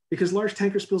complacency because large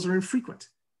tanker spills are infrequent.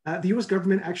 The US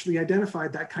government actually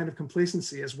identified that kind of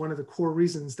complacency as one of the core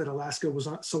reasons that Alaska was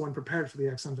so unprepared for the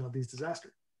Exxon Valdez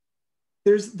disaster.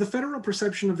 There's the federal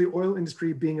perception of the oil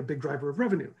industry being a big driver of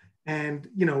revenue and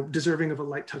deserving of a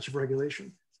light touch of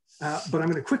regulation. But I'm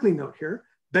going to quickly note here,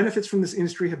 benefits from this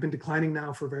industry have been declining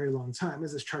now for a very long time,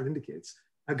 as this chart indicates.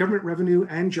 Government revenue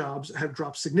and jobs have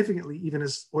dropped significantly, even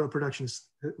as oil production is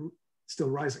still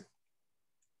rising.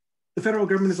 The federal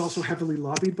government is also heavily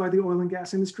lobbied by the oil and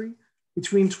gas industry.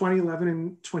 Between 2011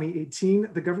 and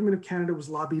 2018, the government of Canada was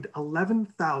lobbied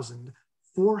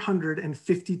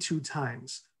 11,452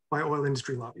 times by oil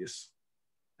industry lobbyists.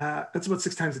 That's about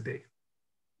 6 times a day.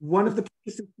 One of the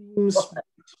themes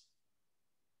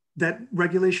that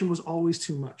regulation was always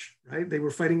too much, right? They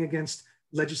were fighting against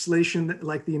legislation that,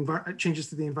 like the changes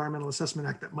to the Environmental Assessment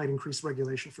Act, that might increase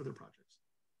regulation for their projects.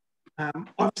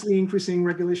 Obviously, increasing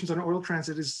regulations on oil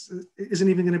transit isn't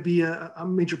even going to be a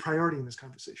major priority in this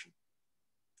conversation.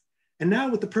 And now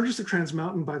with the purchase of Trans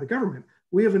Mountain by the government,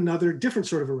 we have another different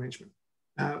sort of arrangement.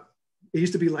 It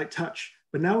used to be light touch,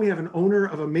 but now we have an owner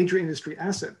of a major industry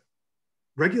asset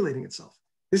regulating itself.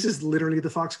 This is literally the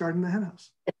fox guard in the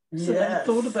henhouse. So I never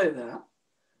thought about that.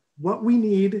 What we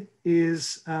need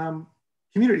is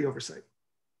community oversight.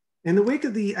 In the wake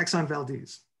of the Exxon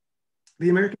Valdez, the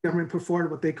American government put forward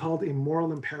what they called a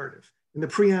moral imperative in the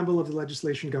preamble of the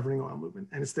legislation governing oil movement.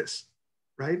 And it's this,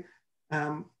 right?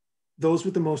 Those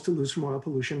with the most to lose from oil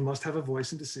pollution must have a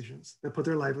voice in decisions that put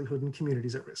their livelihood and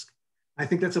communities at risk. I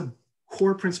think that's a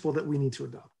core principle that we need to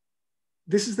adopt.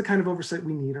 This is the kind of oversight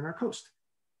we need on our coast.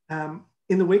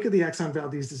 In the wake of the Exxon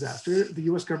Valdez disaster, the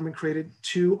US government created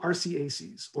 2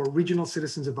 RCACs, or Regional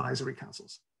Citizens Advisory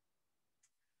Councils.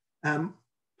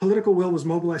 Political will was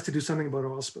mobilized to do something about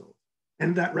oil spill.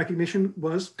 And that recognition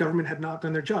was government had not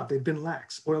done their job. They'd been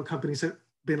lax. Oil companies had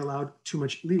been allowed too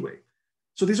much leeway.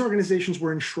 So these organizations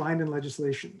were enshrined in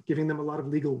legislation, giving them a lot of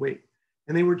legal weight.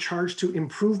 And they were charged to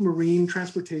improve marine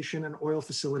transportation and oil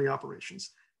facility operations.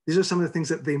 These are some of the things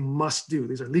that they must do.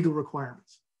 These are legal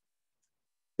requirements.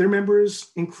 Their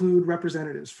members include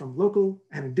representatives from local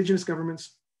and indigenous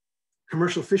governments,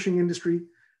 commercial fishing industry,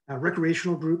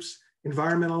 recreational groups,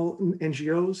 environmental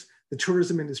NGOs, the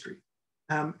tourism industry.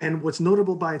 And what's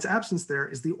notable by its absence there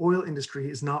is the oil industry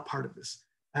is not part of this.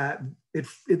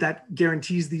 That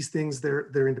guarantees these things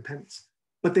their independence.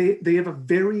 But they have a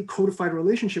very codified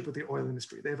relationship with the oil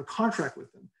industry. They have a contract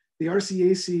with them. The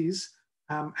RCACs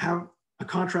have a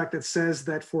contract that says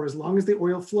that for as long as the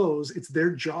oil flows, it's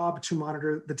their job to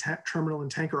monitor the terminal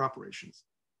and tanker operations.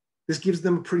 This gives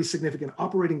them a pretty significant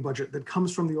operating budget that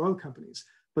comes from the oil companies.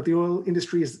 But the oil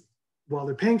industry is, while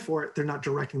they're paying for it, they're not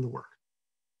directing the work.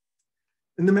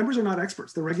 And the members are not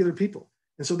experts, they're regular people.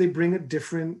 And so they bring a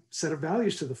different set of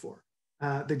values to the fore.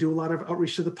 They do a lot of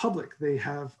outreach to the public. They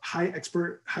have highly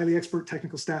expert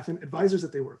technical staff and advisors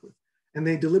that they work with. And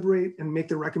they deliberate and make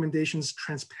their recommendations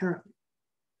transparently.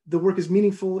 The work is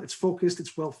meaningful, it's focused,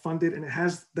 it's well-funded, and it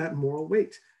has that moral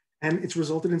weight. And it's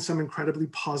resulted in some incredibly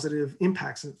positive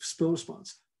impacts in spill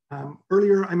response.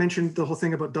 Earlier, I mentioned the whole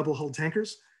thing about double-hulled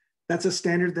tankers. That's a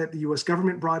standard that the US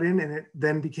government brought in, and it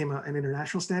then became an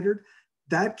international standard.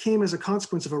 That came as a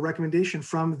consequence of a recommendation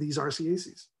from these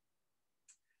RCACs.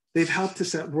 They've helped to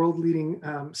set world-leading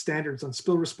standards on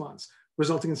spill response,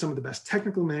 resulting in some of the best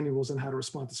technical manuals on how to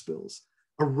respond to spills,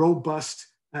 a robust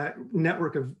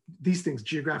network of these things,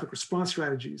 geographic response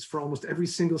strategies for almost every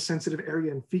single sensitive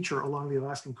area and feature along the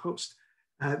Alaskan coast.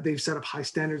 They've set up high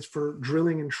standards for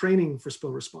drilling and training for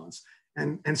spill response,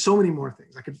 and so many more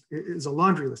things. It's a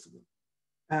laundry list of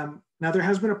them. Now, there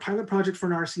has been a pilot project for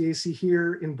an RCAC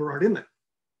here in Burrard Inlet,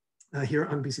 here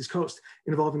on BC's coast,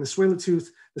 involving the Tsleil-Waututh,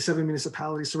 the 7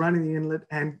 municipalities surrounding the inlet,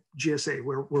 and GSA,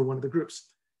 where we're one of the groups,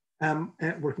 and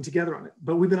working together on it.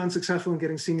 But we've been unsuccessful in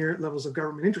getting senior levels of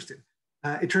government interested.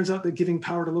 It turns out that giving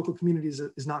power to local communities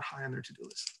is not high on their to-do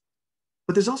list.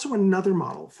 But there's also another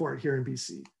model for it here in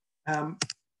BC.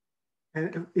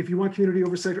 And if you want community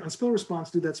oversight on spill response,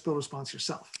 do that spill response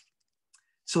yourself.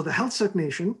 So the Heiltsuk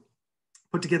Nation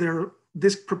put together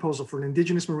this proposal for an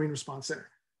Indigenous Marine Response Center,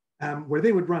 where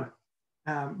they would run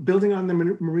it, building on the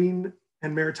marine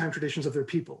and maritime traditions of their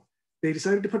people. They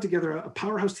decided to put together a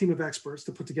powerhouse team of experts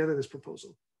to put together this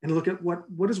proposal and look at what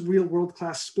does real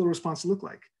world-class spill response look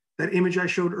like. That image I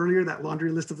showed earlier, that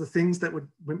laundry list of the things that would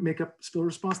make up spill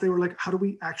response, they were like, how do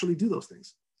we actually do those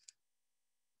things?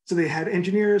 So they had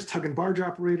engineers, tug and barge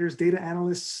operators, data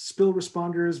analysts, spill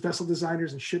responders, vessel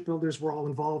designers, and shipbuilders were all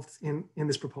involved in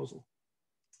this proposal.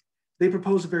 They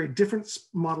proposed a very different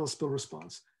model of spill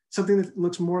response, something that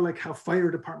looks more like how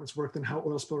fire departments work than how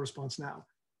oil spill response now,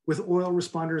 with oil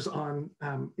responders on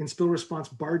in spill response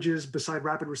barges beside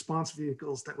rapid response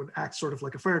vehicles that would act sort of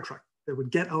like a fire truck. They would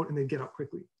get out and they'd get out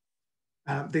quickly.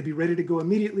 They'd be ready to go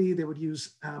immediately. They would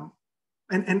use,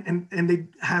 and they'd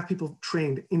have people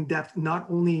trained in depth, not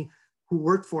only who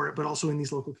worked for it, but also in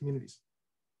these local communities.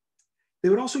 They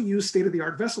would also use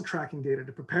state-of-the-art vessel tracking data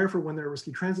to prepare for when there are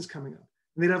risky transits coming up.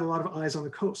 And they'd have a lot of eyes on the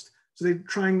coast. So they're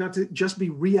trying not to just be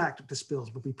reactive to spills,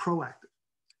 but be proactive.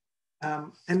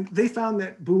 And they found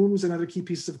that booms and other key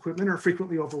pieces of equipment are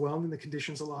frequently overwhelmed in the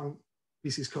conditions along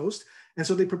BC's coast. And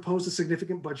so they proposed a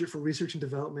significant budget for research and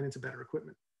development into better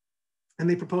equipment. And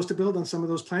they proposed to build on some of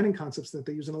those planning concepts that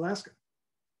they use in Alaska.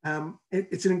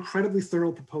 It's an incredibly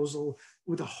thorough proposal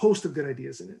with a host of good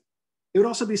ideas in it. It would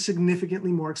also be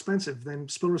significantly more expensive than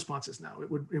spill responses now. It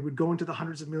would go into the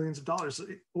hundreds of millions of dollars,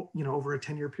 over a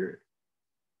 10-year period.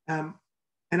 And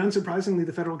unsurprisingly,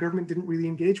 the federal government didn't really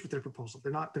engage with their proposal.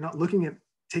 They're not looking at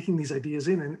taking these ideas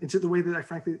in and into the way that I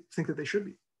frankly think that they should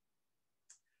be.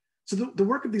 So the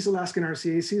work of these Alaskan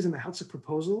RCACs and the Heiltsuk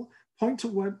proposal point to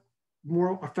what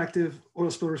more effective oil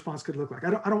spill response could look like. I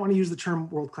don't want to use the term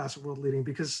world-class or world-leading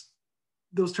because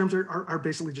those terms are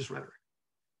basically just rhetoric.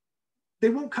 They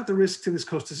won't cut the risk to this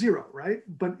coast to zero, right?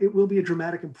 But it will be a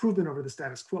dramatic improvement over the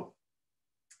status quo.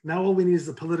 Now all we need is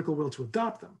the political will to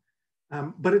adopt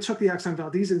them. But it took the Exxon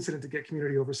Valdez incident to get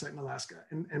community oversight in Alaska.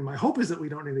 And my hope is that we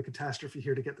don't need a catastrophe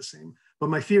here to get the same, but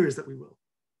my fear is that we will.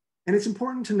 And it's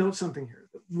important to note something here.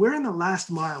 We're in the last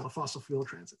mile of fossil fuel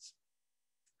transits.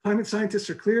 Climate scientists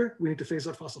are clear, we need to phase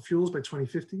out fossil fuels by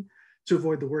 2050 to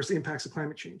avoid the worst impacts of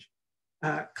climate change.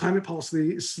 Climate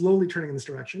policy is slowly turning in this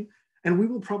direction, and we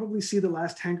will probably see the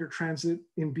last tanker transit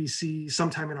in BC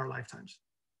sometime in our lifetimes.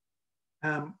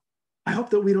 I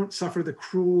hope that we don't suffer the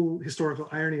cruel historical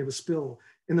irony of a spill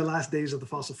in the last days of the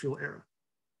fossil fuel era.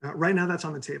 Right now, that's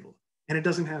on the table, and it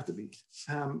doesn't have to be.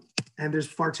 And there's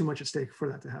far too much at stake for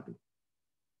that to happen.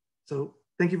 So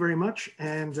thank you very much.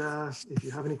 And if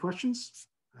you have any questions,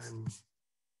 I'm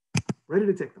ready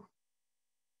to take them.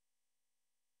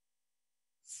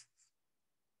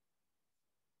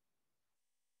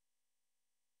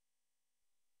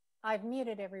 I've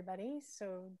muted everybody,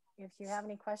 so if you have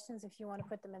any questions, if you want to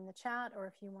put them in the chat, or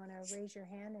if you want to raise your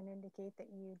hand and indicate that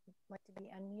you'd like to be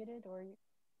unmuted, or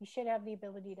you should have the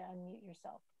ability to unmute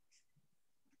yourself.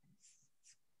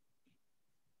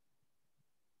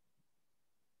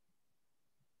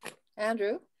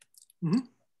 Andrew,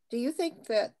 do you think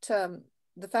that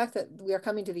the fact that we are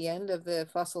coming to the end of the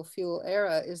fossil fuel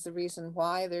era is the reason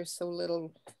why there's so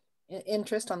little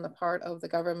interest on the part of the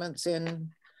governments in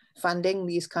funding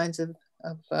these kinds of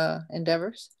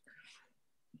endeavors?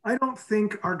 I don't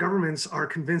think our governments are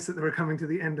convinced that we're coming to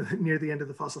the end of, near the end of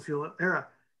the fossil fuel era.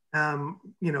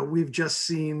 We've just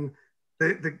seen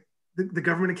the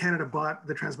government of Canada bought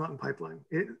the Trans Mountain Pipeline.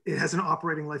 It has an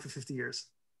operating life of 50 years,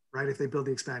 right? If they build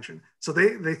the expansion. So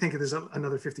they think there's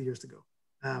another 50 years to go.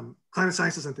 Climate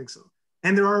science doesn't think so.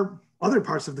 And there are other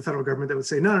parts of the federal government that would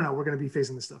say, no, we're going to be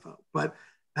phasing this stuff out. But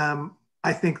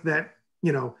I think that,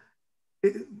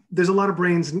 there's a lot of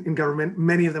brains in government.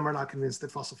 Many of them are not convinced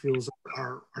that fossil fuels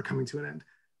are coming to an end.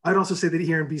 I'd also say that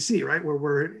here in BC, right, where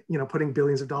we're putting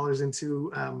billions of dollars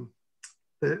into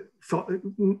the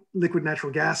liquid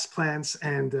natural gas plants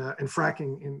and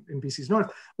fracking in BC's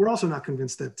north, we're also not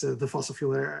convinced that the fossil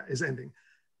fuel era is ending.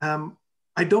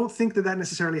 I don't think that that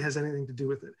necessarily has anything to do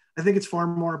with it. I think it's far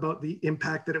more about the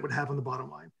impact that it would have on the bottom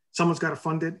line. Someone's got to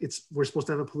fund it. We're supposed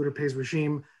to have a polluter pays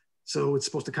regime, so it's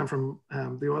supposed to come from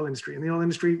the oil industry. And the oil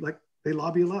industry, like, they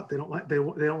lobby a lot. They don't want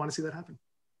to see that happen.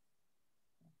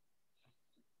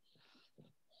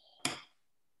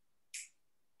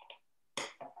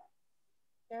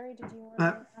 Sherry, did you want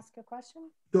to ask a question?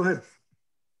 Go ahead.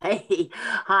 Hey,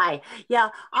 hi. Yeah,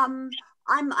 I'm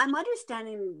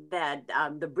understanding that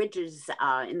the bridges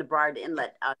in the Burrard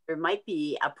Inlet, there might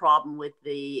be a problem with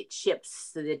the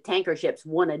ships, the tanker ships,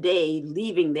 one a day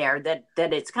leaving there, that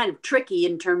it's kind of tricky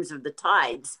in terms of the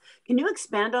tides. Can you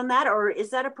expand on that, or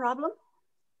is that a problem?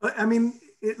 I mean,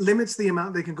 it limits the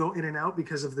amount they can go in and out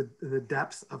because of the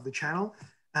depth of the channel.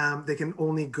 They can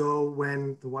only go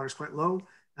when the water's quite low.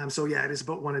 So yeah, it is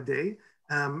about one a day.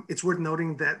 It's worth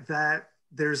noting that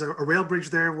there's a rail bridge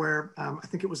there where I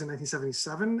think it was in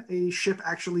 1977, a ship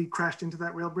actually crashed into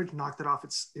that rail bridge, knocked it off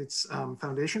its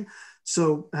foundation.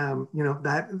 So, you know,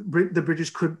 the bridges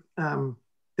could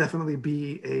definitely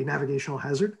be a navigational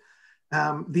hazard.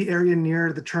 The area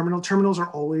near the terminals are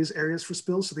always areas for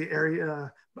spills. So the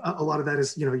area, a lot of that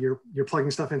is, you know, you're plugging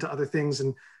stuff into other things,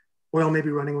 and oil may be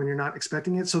running when you're not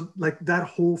expecting it. So like that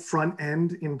whole front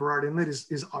end in Burrard Inlet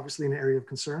is obviously an area of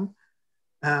concern.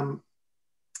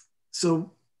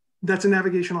 So that's a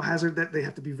navigational hazard that they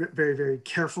have to be very, very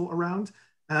careful around.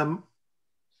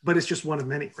 But it's just one of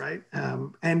many, right?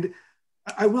 And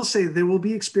I will say there will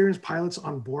be experienced pilots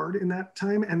on board in that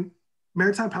time, and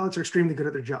maritime pilots are extremely good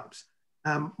at their jobs.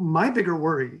 My bigger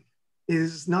worry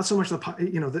is not so much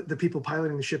the people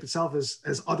piloting the ship itself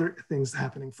as other things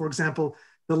happening. For example,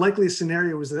 the likeliest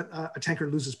scenario is that a tanker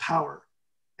loses power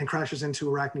and crashes into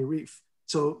Arachne Reef.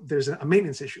 So there's a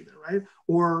maintenance issue there, right?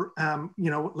 Or, you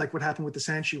know, like what happened with the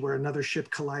Sanchi, where another ship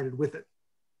collided with it.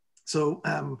 So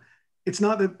it's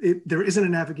not that there isn't a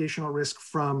navigational risk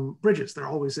from bridges. There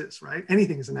always is, right?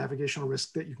 Anything is a navigational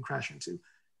risk that you can crash into.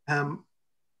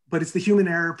 But it's the human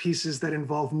error pieces that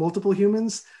involve multiple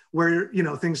humans where, you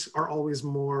know, things are always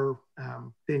more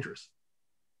dangerous.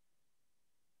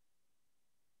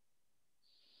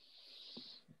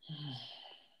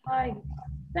 Hi,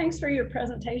 thanks for your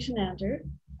presentation, Andrew.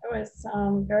 It was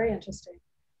very interesting.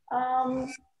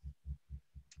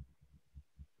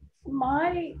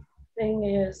 My thing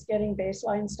is getting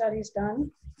baseline studies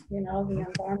done, you know, the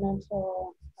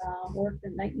environmental work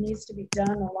that needs to be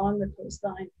done along the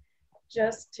coastline,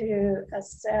 just to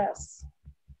assess,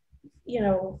 you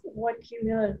know, what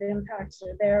cumulative impacts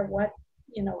are there, what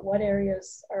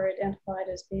areas are identified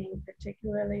as being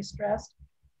particularly stressed,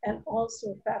 and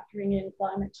also factoring in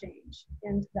climate change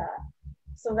into that.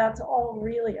 So that's all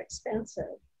really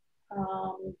expensive.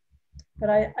 But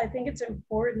I think it's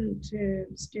important to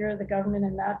steer the government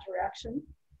in that direction,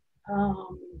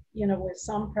 you know, with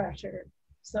some pressure,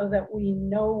 so that we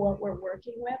know what we're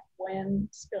working with when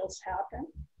spills happen.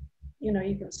 You know,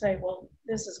 you can say, well,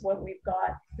 this is what we've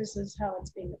got, this is how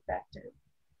it's being affected.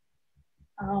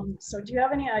 So do you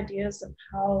have any ideas of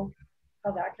how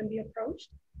that can be approached?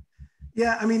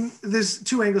 Yeah, I mean, there's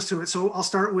two angles to it. So I'll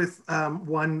start with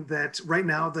one that right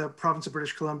now the province of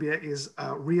British Columbia is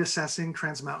reassessing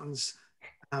Trans Mountain's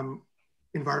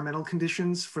environmental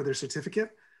conditions for their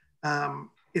certificate.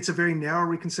 It's a very narrow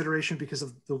reconsideration because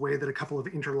of the way that a couple of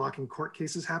interlocking court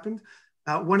cases happened.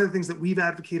 One of the things that we've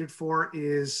advocated for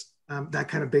is that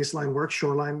kind of baseline work,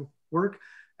 shoreline work.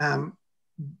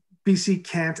 BC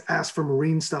can't ask for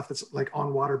marine stuff that's like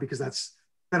on water because that's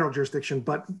federal jurisdiction,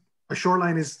 but a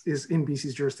shoreline is in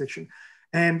BC's jurisdiction.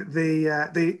 And they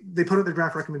put out their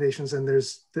draft recommendations, and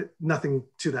there's nothing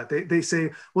to that. They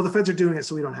say, well, the feds are doing it,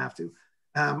 so we don't have to,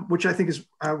 which I think is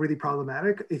really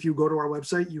problematic. If you go to our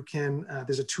website, you can,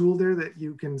 there's a tool there that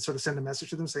you can sort of send a message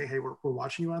to them saying, hey, we're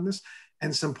watching you on this,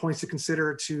 and some points to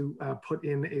consider to put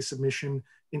in a submission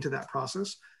into that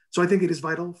process. So I think it is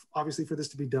vital, obviously, for this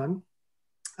to be done.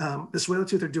 The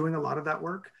Tsleil-Waututh are doing a lot of that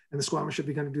work, and the Squamish should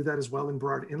be going to do that as well in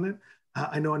Burrard Inlet.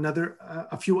 I know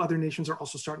a few other nations are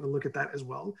also starting to look at that as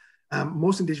well.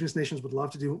 Most Indigenous nations would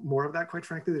love to do more of that, quite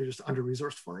frankly. They're just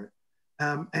under-resourced for it.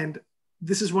 And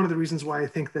this is one of the reasons why I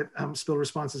think that spill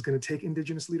response is going to take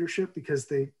Indigenous leadership, because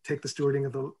they take the stewarding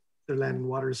of their land and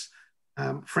waters,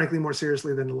 frankly, more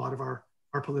seriously than a lot of our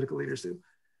political leaders do.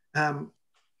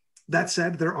 That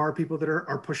said, there are people that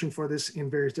are pushing for this in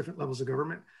various different levels of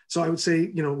government. So I would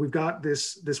say, you know, we've got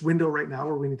this window right now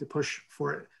where we need to push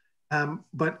for it.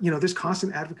 But, you know, there's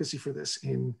constant advocacy for this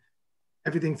in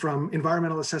everything from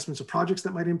environmental assessments of projects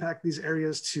that might impact these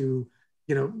areas to,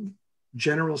 you know,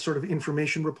 general sort of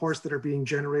information reports that are being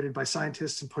generated by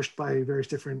scientists and pushed by various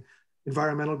different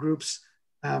environmental groups,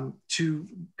 to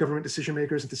government decision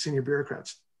makers and to senior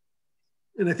bureaucrats.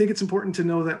 And I think it's important to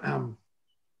know that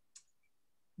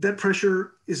that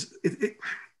pressure is,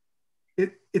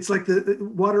 it's like the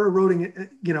water eroding,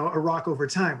 you know, a rock over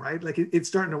time, right? Like it's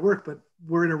starting to work, but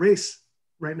we're in a race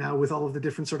right now with all of the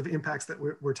different sort of impacts that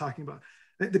we're talking about.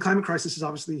 The climate crisis is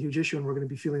obviously a huge issue, and we're going to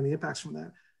be feeling the impacts from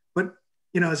that. But,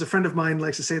 you know, as a friend of mine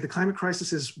likes to say, the climate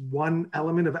crisis is one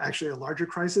element of actually a larger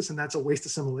crisis, and that's a waste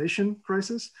assimilation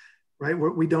crisis, right?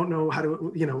 Where we don't know how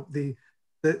to, you know, the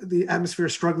atmosphere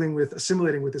is struggling with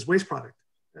assimilating with this waste product,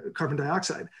 carbon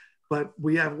dioxide. But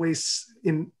we have wastes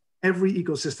in every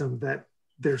ecosystem that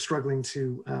they're struggling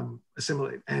to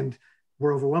assimilate, and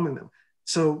we're overwhelming them.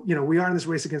 So, you know, we are in this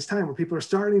race against time where people are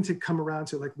starting to come around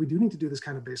to like, we do need to do this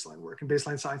kind of baseline work, and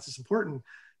baseline science is important.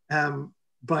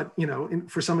 But, you know,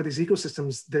 for some of these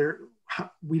ecosystems,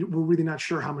 we're really not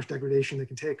sure how much degradation they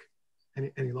can take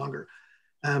any longer.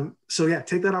 So yeah,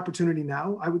 take that opportunity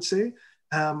now, I would say.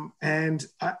 And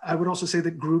I would also say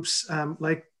that groups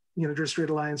like, you know, Georgia Strait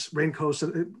Alliance,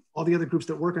 Raincoast, all the other groups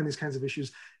that work on these kinds of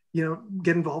issues, you know,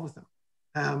 get involved with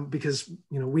them because,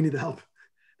 you know, we need the help.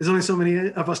 There's only so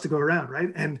many of us to go around, right?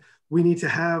 And we need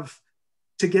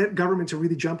to get government to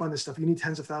really jump on this stuff. You need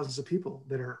tens of thousands of people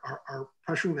that are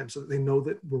pressuring them so that they know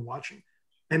that we're watching.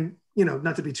 And, you know,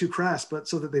 not to be too crass, but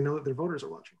so that they know that their voters are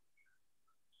watching.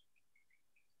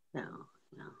 No.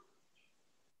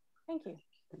 Thank you.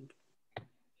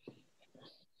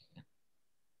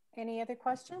 Any other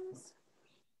questions?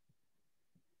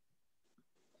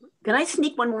 Can I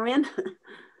sneak one more in?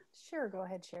 Sure, go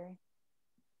ahead, Sherry.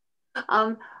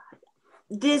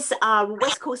 This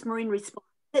West Coast Marine Response,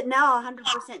 is it now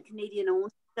 100% Canadian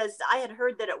owned? Because I had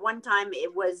heard that at one time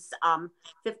it was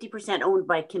 50% owned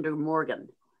by Kinder Morgan.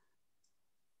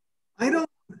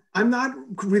 I'm not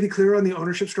really clear on the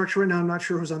ownership structure right now. I'm not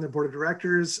sure who's on the board of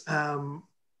directors.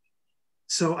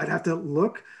 So I'd have to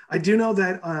look. I do know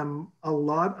that a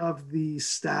lot of the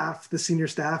staff, the senior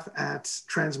staff at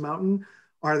Trans Mountain,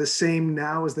 are the same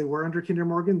now as they were under Kinder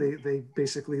Morgan. They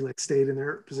basically like stayed in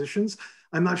their positions.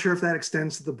 I'm not sure if that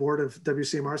extends to the board of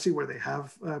WCMRC where they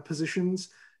have positions.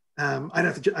 I'd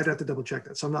have to double check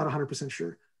that. So I'm not 100%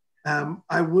 sure.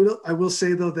 I will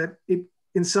say though that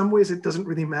in some ways it doesn't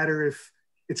really matter if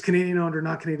it's Canadian owned or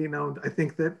not Canadian owned. I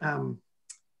think that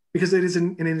because it is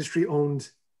an industry owned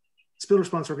spill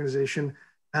response organization,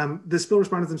 the spill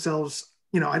responders themselves,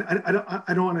 you know,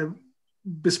 I don't want to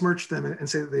besmirch them and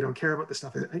say that they don't care about this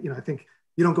stuff. You know, I think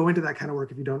you don't go into that kind of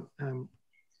work if you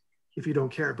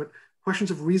don't care. But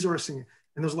questions of resourcing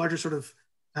and those larger sort of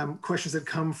questions that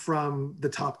come from the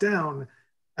top down.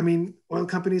 I mean, oil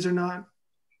companies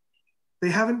they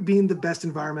haven't been the best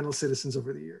environmental citizens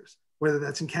over the years, whether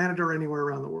that's in Canada or anywhere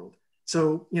around the world.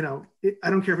 So, you know,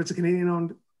 I don't care if it's a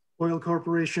Canadian-owned oil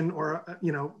corporation or,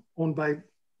 you know, owned by,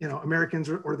 you know, Americans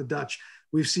or the Dutch.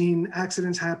 We've seen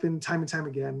accidents happen time and time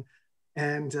again.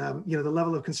 And, you know, the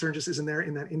level of concern just isn't there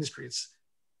in that industry.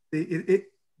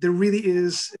 There really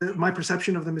is, my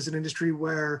perception of them as an industry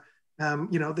where,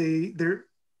 you know, they're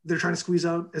trying to squeeze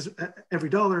out every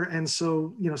dollar. And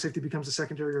so, you know, safety becomes a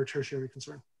secondary or tertiary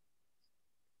concern.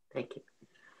 Thank you.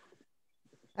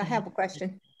 I have a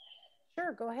question.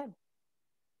 Sure, go ahead.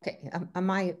 Okay,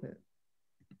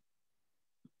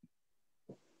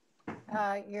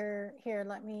 You're here,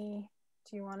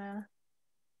 do you wanna,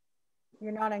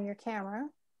 you're not on your camera,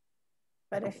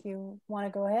 but if you wanna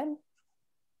go ahead.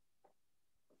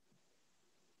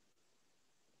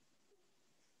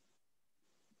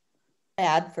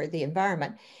 Bad for the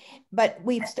environment, but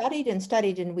we've studied and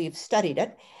studied and we've studied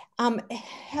it.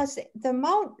 Has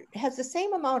the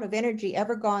same amount of energy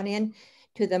ever gone in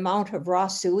to the amount of raw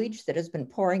sewage that has been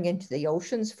pouring into the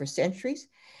oceans for centuries?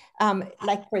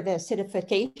 Like for the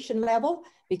acidification level,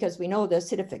 because we know the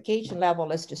acidification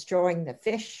level is destroying the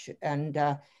fish and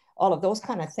all of those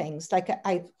kind of things. Like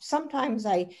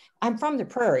I'm from the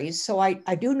prairies, so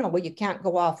I do know you can't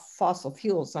go off fossil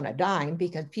fuels on a dime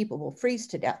because people will freeze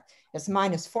to death. It's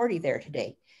minus 40 there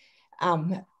today.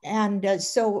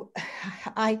 So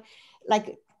as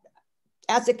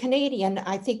a Canadian,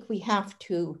 I think we have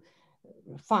to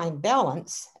find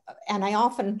balance. And I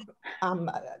often,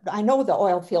 I know the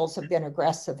oil fields have been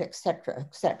aggressive, et cetera,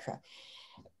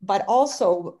 but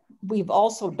also we've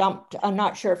also dumped, I'm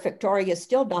not sure if Victoria is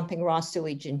still dumping raw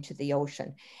sewage into the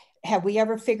ocean. Have we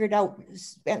ever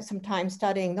spent some time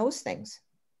studying those things?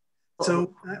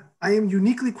 So I am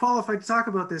uniquely qualified to talk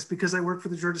about this because I work for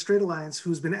the Georgia Strait Alliance,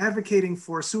 who's been advocating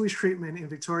for sewage treatment in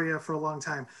Victoria for a long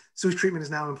time. Sewage treatment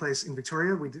is now in place in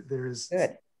Victoria. There is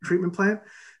a treatment plant.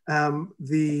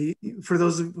 For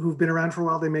those who've been around for a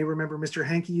while, they may remember Mr.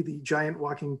 Hankey, the giant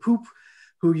walking poop,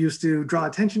 who used to draw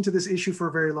attention to this issue for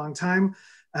a very long time.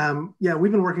 Yeah,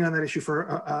 we've been working on that issue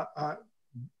for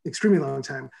extremely long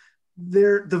time,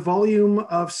 the volume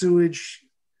of sewage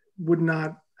would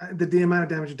not, the amount of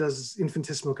damage it does is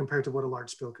infinitesimal compared to what a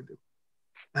large spill could do.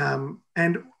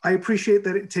 And I appreciate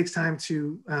that it takes time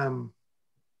to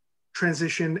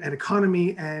transition an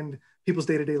economy and people's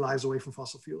day-to-day lives away from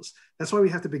fossil fuels. That's why we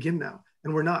have to begin now,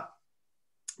 and we're not.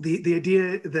 The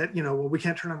idea that, you know, well, we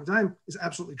can't turn on a dime is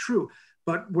absolutely true,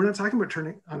 but we're not talking about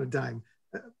turning on a dime.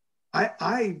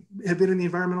 I have been in the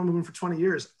environmental movement for 20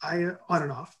 years. On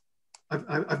and off.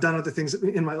 I've done other things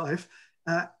in my life.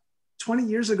 20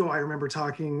 years ago, I remember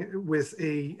talking with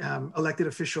a elected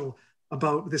official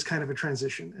about this kind of a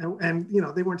transition, and you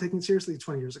know, they weren't taking it seriously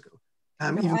 20 years ago.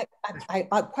 I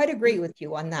quite agree with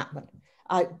you on that one.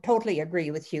 I totally agree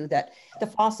with you that the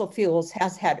fossil fuels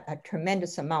has had a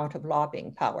tremendous amount of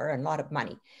lobbying power and a lot of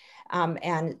money.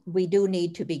 And we do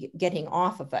need to be getting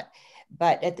off of it.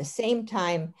 But at the same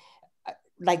time,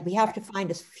 like, we have to find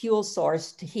a fuel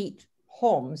source to heat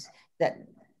homes that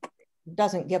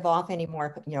doesn't give off any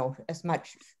more, you know, as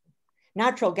much.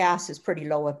 Natural gas is pretty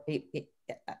low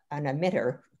an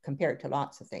emitter compared to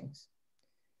lots of things.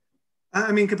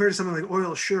 I mean, compared to something like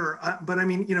oil, sure. But I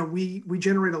mean, you know, we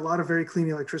generate a lot of very clean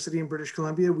electricity in British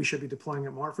Columbia. We should be deploying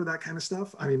it more for that kind of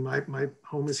stuff. I mean, my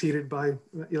home is heated by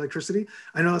electricity.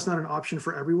 I know that's not an option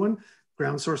for everyone.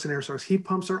 Ground source and air source heat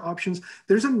pumps are options.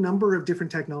 There's a number of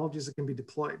different technologies that can be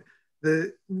deployed.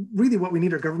 Really what we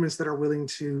need are governments that are willing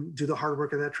to do the hard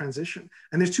work of that transition.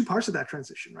 And there's two parts of that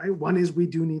transition, right? One is we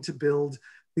do need to build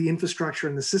the infrastructure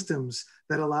and the systems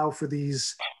that allow for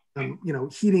these, you know,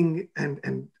 heating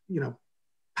and you know,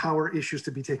 power issues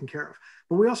to be taken care of.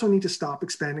 But we also need to stop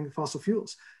expanding fossil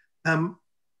fuels. I'm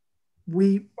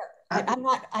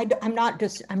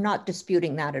not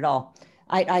disputing that at all.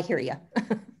 I hear you.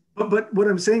 But what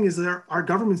I'm saying is that our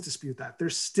governments dispute that. They're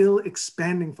still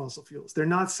expanding fossil fuels. They're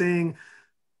not saying,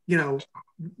 you know,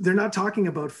 they're not talking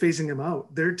about phasing them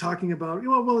out. They're talking about,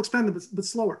 well, we'll expand them, but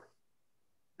slower.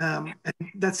 And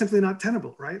that's simply not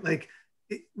tenable, right? Like,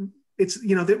 it's,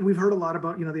 you know, that we've heard a lot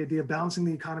about, you know, the idea of balancing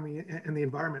the economy and the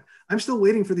environment. I'm still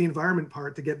waiting for the environment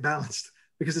part to get balanced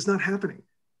because it's not happening.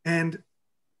 And,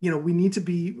 you know, we need to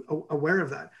be aware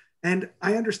of that. And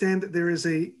I understand that there is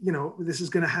a, you know, this is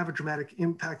going to have a dramatic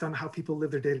impact on how people live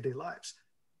their day-to-day lives.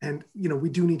 And, you know, we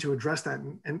do need to address that.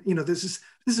 And you know, this is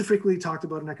frequently talked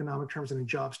about in economic terms and in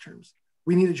jobs terms.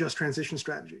 We need a just transition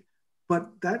strategy.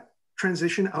 But that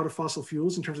transition out of fossil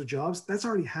fuels in terms of jobs, that's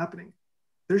already happening.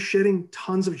 They're shedding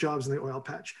tons of jobs in the oil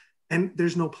patch, and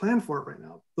there's no plan for it right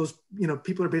now. Those, you know,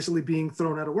 people are basically being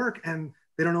thrown out of work and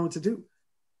they don't know what to do.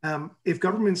 If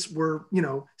governments were, you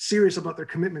know, serious about their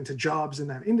commitment to jobs in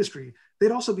that industry,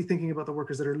 they'd also be thinking about the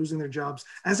workers that are losing their jobs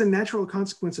as a natural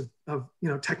consequence of you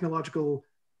know, technological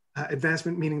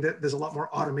advancement, meaning that there's a lot more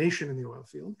automation in the oil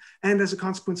field, and as a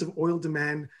consequence of oil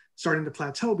demand starting to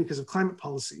plateau because of climate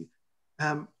policy.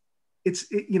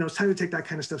 You know, it's time to take that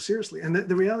kind of stuff seriously. And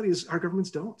the reality is our governments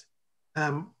don't.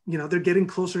 You know, they're getting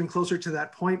closer and closer to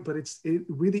that point, but it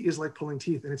really is like pulling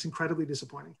teeth, and it's incredibly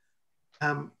disappointing.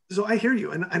 So I hear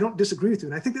you, and I don't disagree with you.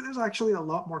 And I think that there's actually a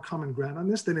lot more common ground on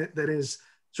this than that is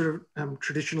sort of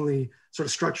traditionally sort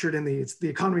of structured in the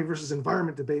economy versus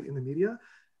environment debate in the media.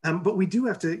 But we do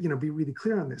have to, you know, be really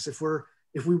clear on this. If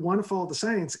we want to follow the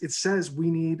science, it says we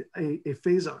need a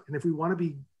phase out. And if we want to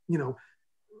be, you know,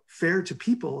 fair to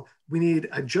people, we need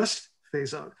a just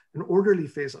phase out, an orderly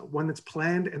phase out, one that's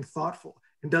planned and thoughtful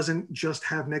and doesn't just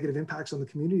have negative impacts on the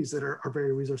communities that are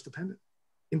very resource dependent.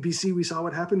 In BC, we saw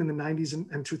what happened in the 90s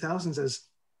and 2000s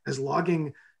as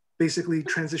logging basically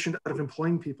transitioned out of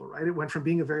employing people, right? It went from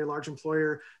being a very large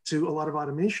employer to a lot of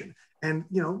automation. And,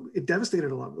 you know, it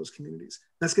devastated a lot of those communities.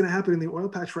 That's going to happen in the oil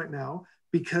patch right now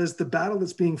because the battle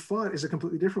that's being fought is a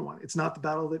completely different one. It's not the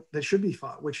battle that should be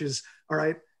fought, which is, all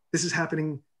right, this is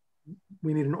happening.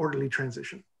 We need an orderly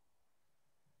transition.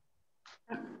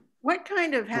 What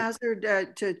kind of hazard,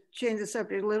 to change the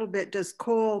subject a little bit, does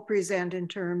coal present in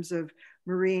terms of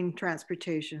marine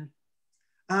transportation?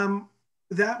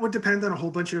 That would depend on a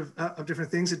whole bunch of different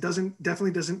things. It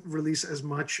definitely doesn't release as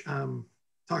much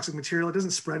toxic material. It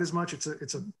doesn't spread as much. It's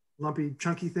a lumpy,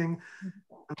 chunky thing.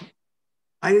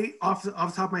 Off the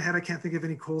top of my head, I can't think of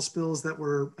any coal spills that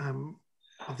were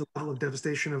of the level of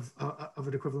devastation of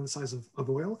an equivalent size of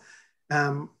oil.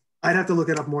 I'd have to look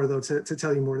it up more though to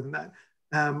tell you more than that.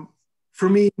 For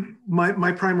me,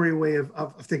 my primary way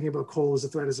of thinking about coal as a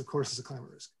threat is, of course, as a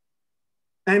climate risk,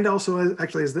 and also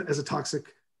actually as a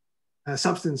toxic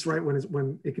substance, right?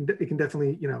 When it can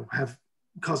definitely, you know,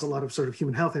 cause a lot of sort of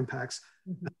human health impacts,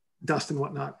 dust and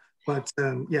whatnot. But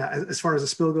yeah, as far as a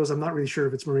spill goes, I'm not really sure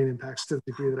if it's marine impacts to the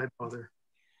degree that I know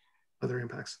other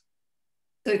impacts.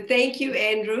 So thank you,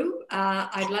 Andrew.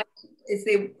 I'd like, is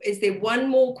there one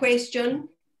more question?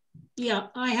 Yeah,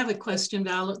 I have a question,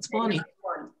 Val. It's Bonnie.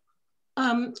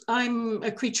 I'm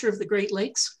a creature of the Great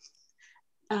Lakes.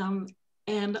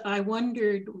 And I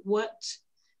wondered what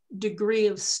degree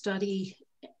of study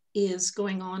is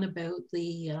going on about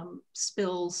the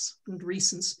spills and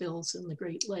recent spills in the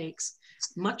Great Lakes.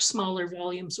 Much smaller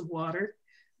volumes of water,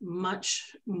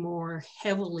 much more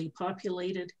heavily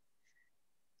populated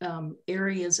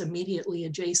areas immediately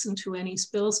adjacent to any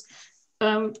spills.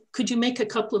 Could you make a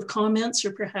couple of comments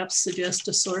or perhaps suggest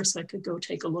a source I could go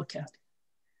take a look at?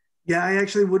 Yeah, I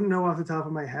actually wouldn't know off the top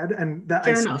of my head. And that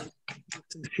Fair enough.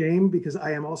 It's a shame because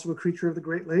I am also a creature of the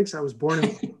Great Lakes. I was born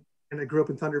in and I grew up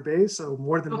in Thunder Bay, so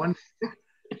more than one.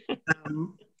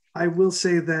 I will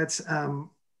say that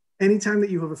anytime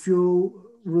that you have a fuel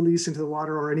release into the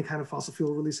water or any kind of fossil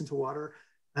fuel release into water,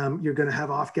 you're going to have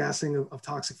off-gassing of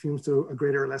toxic fumes to a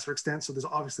greater or lesser extent. So there's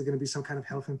obviously going to be some kind of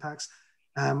health impacts.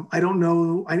 I don't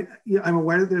know. I'm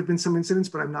aware that there have been some incidents,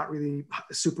 but I'm not really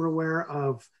super aware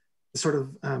of the sort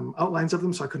of outlines of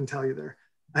them, so I couldn't tell you there.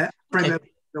 I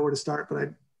know where to start, but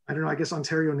I don't know. I guess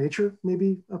Ontario Nature may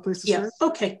be a place to start.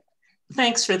 Okay.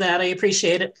 Thanks for that. I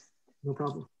appreciate it. No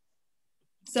problem.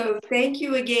 So thank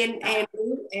you again,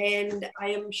 Andrew. And I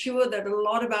am sure that a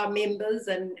lot of our members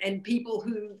and people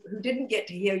who didn't get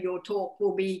to hear your talk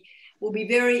will be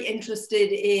very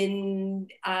interested in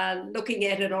looking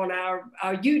at it on our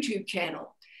YouTube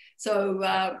channel. So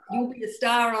you'll be a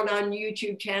star on our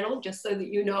YouTube channel, just so that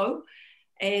you know.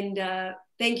 And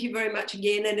thank you very much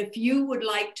again. And if you would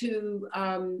like to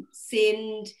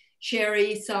send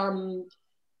Sherry some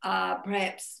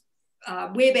perhaps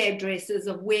web addresses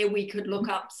of where we could look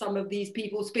up some of these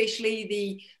people,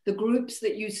 especially the groups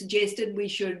that you suggested we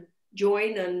should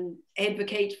join and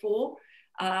advocate for,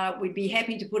 we'd be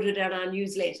happy to put it in our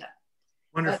newsletter.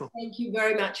 Wonderful. But thank you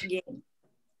very much again.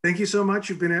 Thank you so much.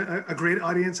 You've been a great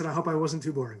audience, and I hope I wasn't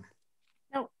too boring.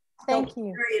 No, thank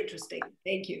you. Very interesting.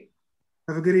 Thank you.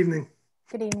 Have a good evening.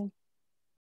 Good evening.